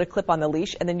is to put a clip on the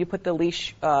leash, and then you put the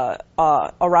leash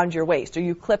around your waist, or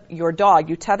you clip your dog.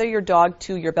 You tether your dog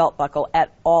to your belt buckle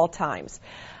at all times.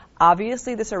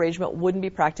 Obviously, this arrangement wouldn't be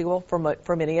practical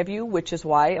for many of you, which is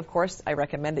why, of course, I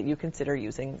recommend that you consider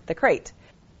using the crate.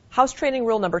 House training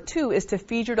rule number 2 is to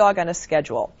feed your dog on a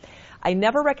schedule. I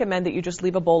never recommend that you just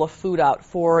leave a bowl of food out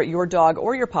for your dog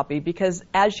or your puppy, because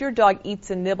as your dog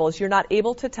eats and nibbles, you're not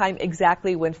able to time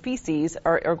exactly when feces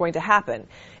are going to happen.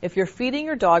 If you're feeding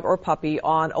your dog or puppy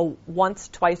on a once,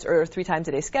 twice, or 3 times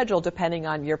a day schedule, depending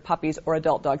on your puppy's or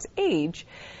adult dog's age,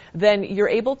 then you're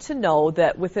able to know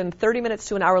that within 30 minutes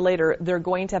to an hour later, they're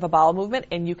going to have a bowel movement,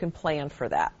 and you can plan for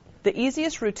that. The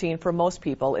easiest routine for most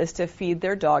people is to feed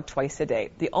their dog twice a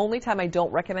day. The only time I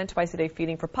don't recommend twice a day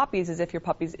feeding for puppies is if your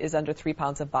puppy is under 3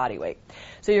 pounds of body weight.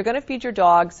 So you're going to feed your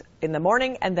dogs in the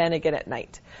morning and then again at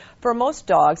night. For most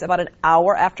dogs, about an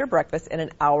hour after breakfast and an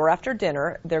hour after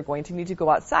dinner, they're going to need to go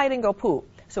outside and go poo.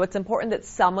 So it's important that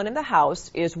someone in the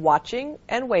house is watching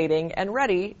and waiting and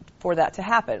ready for that to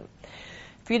happen.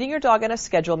 Feeding your dog on a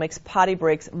schedule makes potty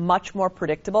breaks much more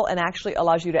predictable and actually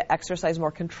allows you to exercise more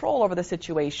control over the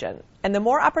situation. And the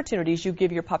more opportunities you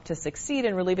give your pup to succeed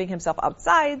in relieving himself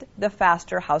outside, the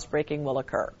faster housebreaking will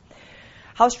occur.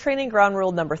 House training ground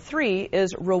rule number 3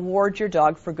 is reward your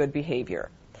dog for good behavior.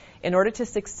 In order to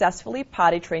successfully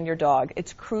potty train your dog,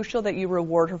 it's crucial that you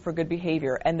reward her for good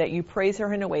behavior and that you praise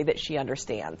her in a way that she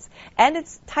understands. And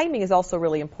its timing is also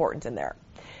really important in there.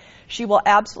 She will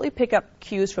absolutely pick up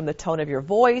cues from the tone of your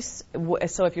voice.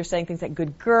 So if you're saying things like,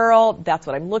 good girl, that's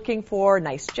what I'm looking for,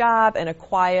 nice job, and a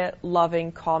quiet,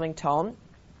 loving, calming tone,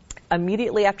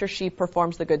 immediately after she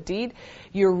performs the good deed,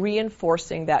 you're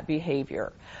reinforcing that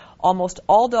behavior. Almost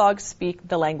all dogs speak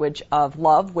the language of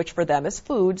love, which for them is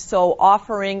food, so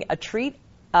offering a treat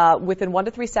within 1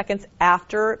 to 3 seconds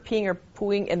after peeing or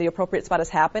pooing in the appropriate spot has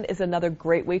happened is another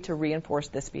great way to reinforce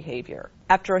this behavior.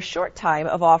 After a short time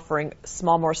of offering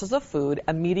small morsels of food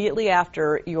immediately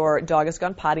after your dog has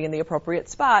gone potty in the appropriate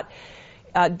spot,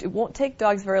 It won't take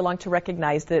dogs very long to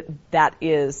recognize that that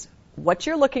is what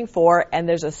you're looking for, and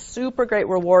there's a super great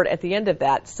reward at the end of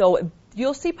that. So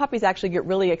you'll see puppies actually get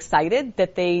really excited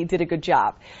that they did a good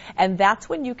job. And that's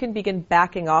when you can begin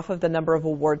backing off of the number of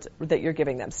awards that you're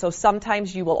giving them. So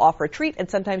sometimes you will offer a treat, and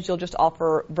sometimes you'll just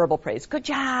offer verbal praise. Good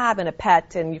job, and a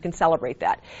pet, and you can celebrate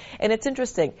that. And it's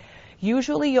interesting.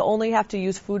 Usually you only have to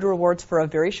use food rewards for a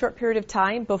very short period of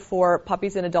time before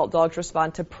puppies and adult dogs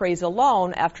respond to praise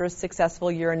alone after a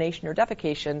successful urination or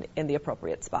defecation in the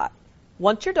appropriate spot.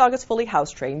 Once your dog is fully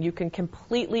house trained, you can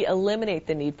completely eliminate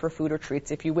the need for food or treats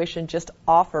if you wish and just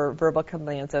offer verbal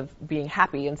commands of being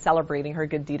happy and celebrating her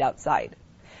good deed outside.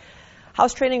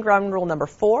 House training ground rule number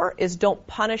 4 is don't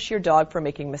punish your dog for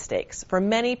making mistakes. For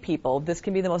many people, this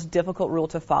can be the most difficult rule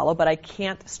to follow, but I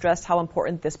can't stress how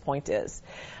important this point is.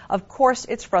 Of course,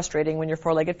 it's frustrating when your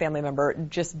four-legged family member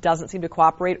just doesn't seem to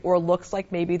cooperate or looks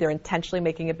like maybe they're intentionally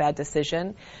making a bad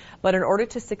decision. But in order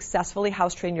to successfully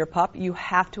house train your pup, you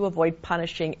have to avoid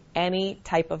punishing any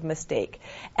type of mistake.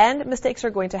 And mistakes are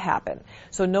going to happen.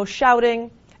 So no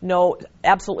shouting,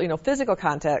 absolutely no physical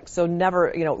contact. So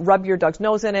never, rub your dog's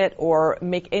nose in it or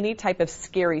make any type of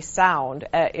scary sound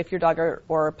if your dog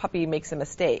or puppy makes a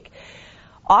mistake.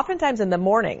 Oftentimes in the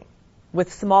morning,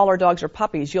 with smaller dogs or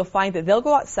puppies, you'll find that they'll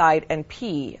go outside and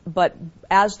pee, but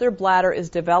as their bladder is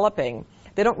developing,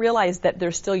 they don't realize that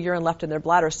there's still urine left in their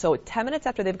bladder. So 10 minutes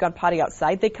after they've gone potty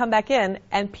outside, they come back in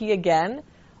and pee again.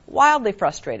 Wildly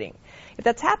frustrating. If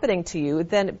that's happening to you,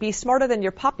 then be smarter than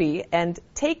your puppy and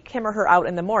take him or her out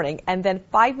in the morning, and then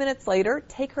 5 minutes later,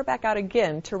 take her back out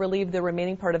again to relieve the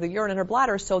remaining part of the urine in her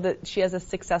bladder so that she has a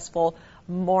successful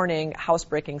morning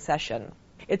housebreaking session.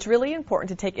 It's really important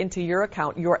to take into your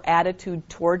account your attitude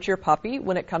towards your puppy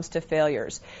when it comes to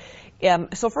failures.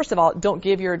 So first of all, don't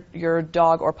give your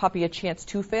dog or puppy a chance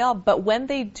to fail, but when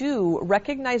they do,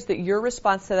 recognize that your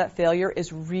response to that failure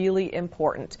is really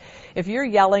important. If you're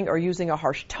yelling or using a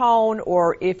harsh tone,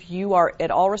 or if you are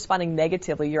at all responding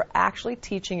negatively, you're actually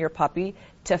teaching your puppy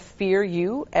to fear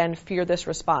you and fear this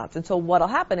response. And so what'll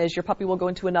happen is your puppy will go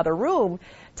into another room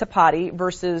to potty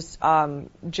versus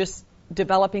just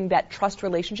developing that trust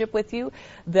relationship with you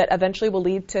that eventually will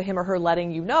lead to him or her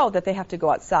letting you know that they have to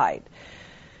go outside.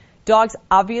 Dogs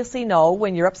obviously know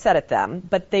when you're upset at them,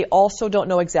 but they also don't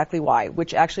know exactly why,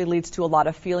 which actually leads to a lot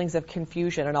of feelings of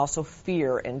confusion and also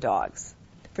fear in dogs.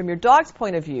 From your dog's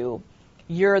point of view,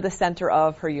 you're the center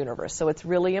of her universe. So it's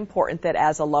really important that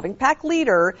as a loving pack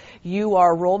leader, you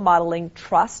are role modeling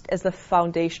trust as the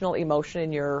foundational emotion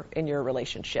in your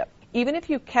relationship. Even if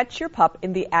you catch your pup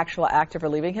in the actual act of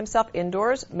relieving himself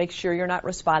indoors, make sure you're not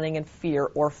responding in fear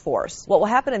or force. What will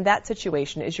happen in that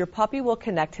situation is your puppy will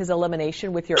connect his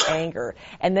elimination with your anger,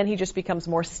 and then he just becomes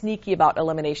more sneaky about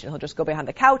elimination. He'll just go behind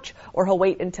the couch, or he'll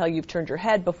wait until you've turned your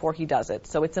head before he does it.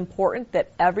 So it's important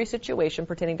that every situation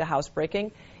pertaining to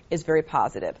housebreaking is very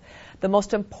positive. The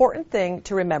most important thing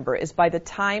to remember is by the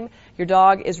time your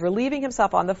dog is relieving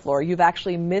himself on the floor, you've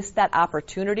actually missed that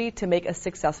opportunity to make a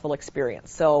successful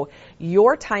experience. So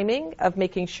your timing of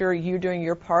making sure you're doing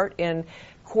your part in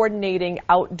coordinating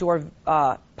outdoor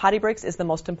potty breaks is the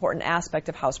most important aspect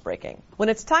of housebreaking. When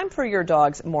it's time for your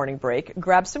dog's morning break,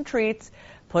 grab some treats,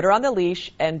 put her on the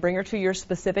leash, and bring her to your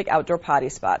specific outdoor potty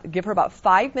spot. Give her about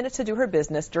 5 minutes to do her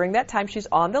business. During that time, she's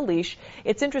on the leash.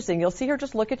 It's interesting. You'll see her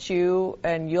just look at you,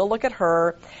 and you'll look at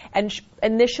her. And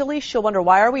initially, she'll wonder,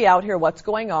 why are we out here? What's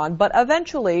going on? But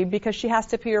eventually, because she has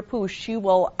to pee or poo, she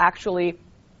will actually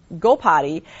go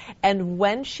potty, and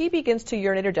when she begins to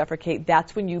urinate or defecate,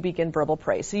 that's when you begin verbal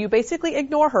praise. So you basically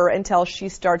ignore her until she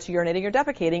starts urinating or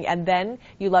defecating, and then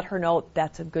you let her know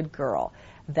that's a good girl.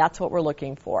 That's what we're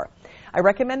looking for. I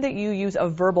recommend that you use a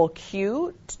verbal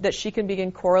cue that she can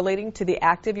begin correlating to the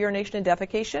act of urination and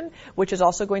defecation, which is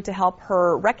also going to help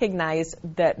her recognize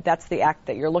that that's the act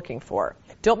that you're looking for.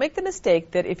 Don't make the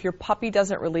mistake that if your puppy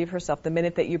doesn't relieve herself the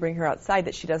minute that you bring her outside,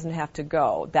 that she doesn't have to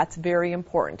go. That's very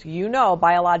important. You know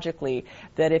biologically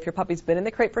that if your puppy's been in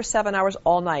the crate for 7 hours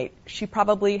all night, she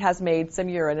probably has made some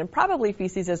urine and probably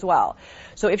feces as well.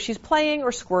 So if she's playing or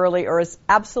squirrely or is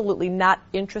absolutely not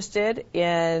interested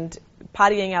in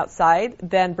pottying outside,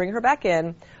 then bring her back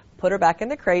in, put her back in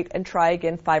the crate, and try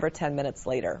again 5 or 10 minutes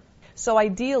later. So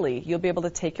ideally, you'll be able to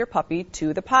take your puppy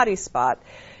to the potty spot,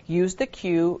 use the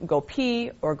cue, go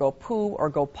pee or go poo or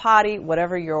go potty,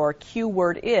 whatever your cue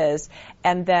word is,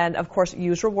 and then, of course,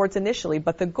 use rewards initially.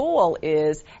 But the goal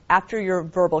is, after your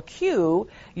verbal cue,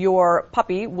 your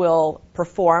puppy will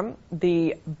perform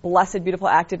the blessed, beautiful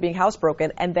act of being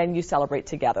housebroken, and then you celebrate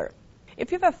together.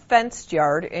 If you have a fenced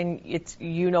yard and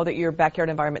you know that your backyard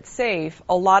environment's safe,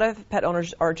 a lot of pet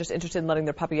owners are just interested in letting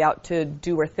their puppy out to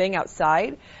do her thing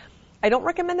outside. I don't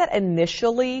recommend that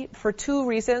initially for two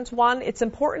reasons. One, it's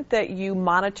important that you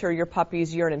monitor your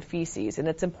puppy's urine and feces, and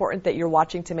it's important that you're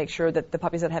watching to make sure that the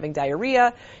puppy's not having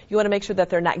diarrhea. You want to make sure that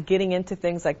they're not getting into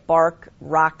things like bark,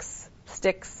 rocks,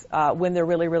 sticks when they're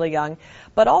really, really young.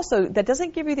 But also, that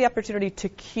doesn't give you the opportunity to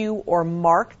cue or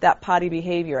mark that potty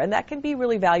behavior, and that can be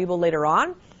really valuable later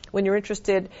on. When you're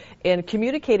interested in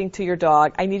communicating to your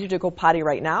dog, I need you to go potty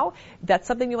right now, that's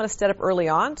something you want to set up early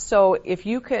on. So if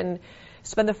you can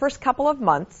spend the first couple of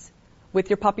months with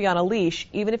your puppy on a leash,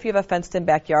 even if you have a fenced-in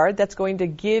backyard, that's going to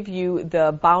give you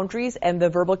the boundaries and the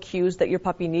verbal cues that your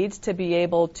puppy needs to be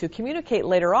able to communicate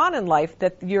later on in life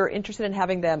that you're interested in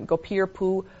having them go pee or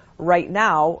poo right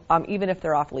now, even if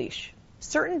they're off leash.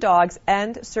 Certain dogs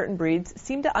and certain breeds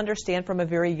seem to understand from a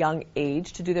very young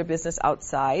age to do their business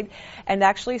outside, and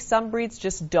actually some breeds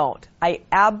just don't. I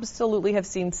absolutely have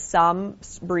seen some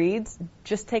breeds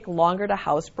just take longer to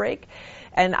housebreak,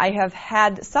 and I have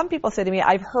had some people say to me,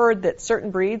 I've heard that certain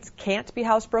breeds can't be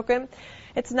housebroken.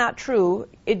 It's not true.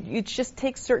 It just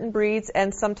takes certain breeds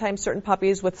and sometimes certain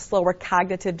puppies with slower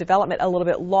cognitive development a little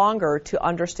bit longer to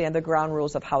understand the ground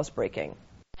rules of housebreaking.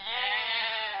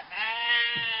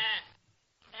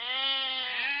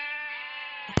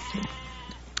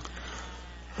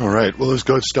 All right. Well, those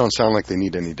goats don't sound like they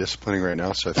need any disciplining right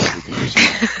now, so I think we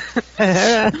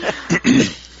can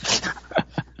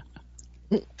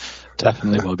just...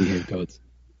 Definitely well-behaved goats.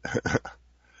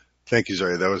 Thank you,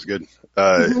 Zoe. That was good.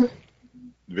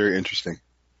 Very interesting.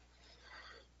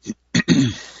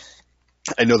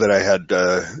 I know that I had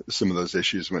some of those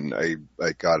issues when I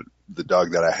got the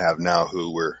dog that I have now,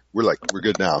 who we're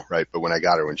good now, right? But when I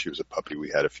got her when she was a puppy, we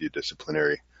had a few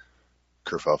disciplinary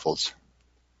kerfuffles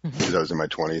because I was in my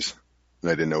 20s and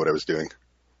I didn't know what I was doing.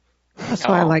 That's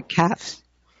why I like cats.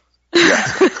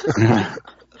 Yeah.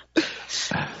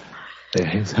 They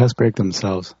housebreak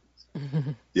themselves.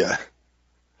 Yeah.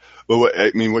 Well,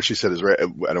 what she said is right.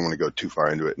 I don't want to go too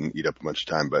far into it and eat up a bunch of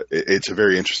time, but it's a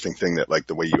very interesting thing that, like,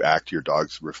 the way you act, your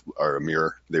dogs are a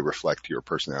mirror. They reflect your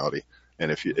personality. And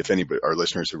if anybody, our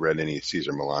listeners have read any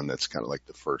Cesar Millan, that's kind of like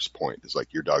the first point is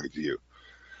like your dog is you.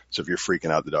 So if you're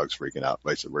freaking out, the dog's freaking out,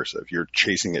 vice versa. If you're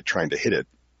chasing it, trying to hit it,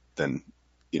 then,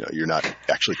 you're not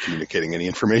actually communicating any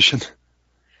information.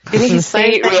 Didn't he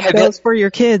say That's for your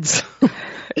kids.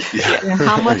 Yeah.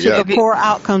 How much of the poor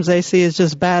outcomes they see is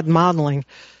just bad modeling.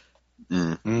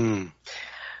 Mm.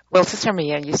 Well, Sister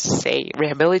Mia used to say,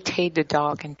 rehabilitate the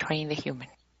dog and train the human.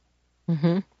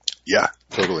 Mm-hmm. Yeah,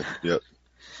 totally. Yep.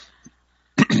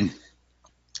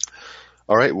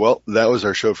 All right. Well, that was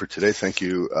our show for today. Thank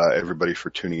you, everybody, for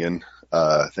tuning in.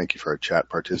 Thank you for our chat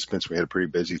participants. We had a pretty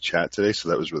busy chat today, so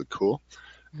that was really cool.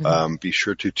 Mm-hmm. Be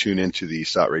sure to tune into the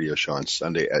SOT Radio Show on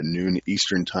Sunday at noon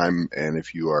Eastern Time. And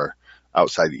if you are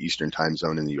outside the Eastern Time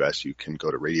Zone in the U.S., you can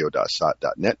go to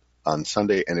radio.sot.net on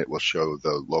Sunday, and it will show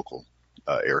the local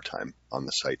airtime on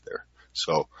the site there.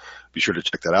 So be sure to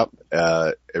check that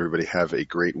out. Everybody have a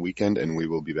great weekend, and we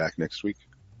will be back next week.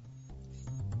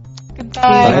 Goodbye.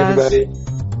 Bye,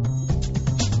 everybody.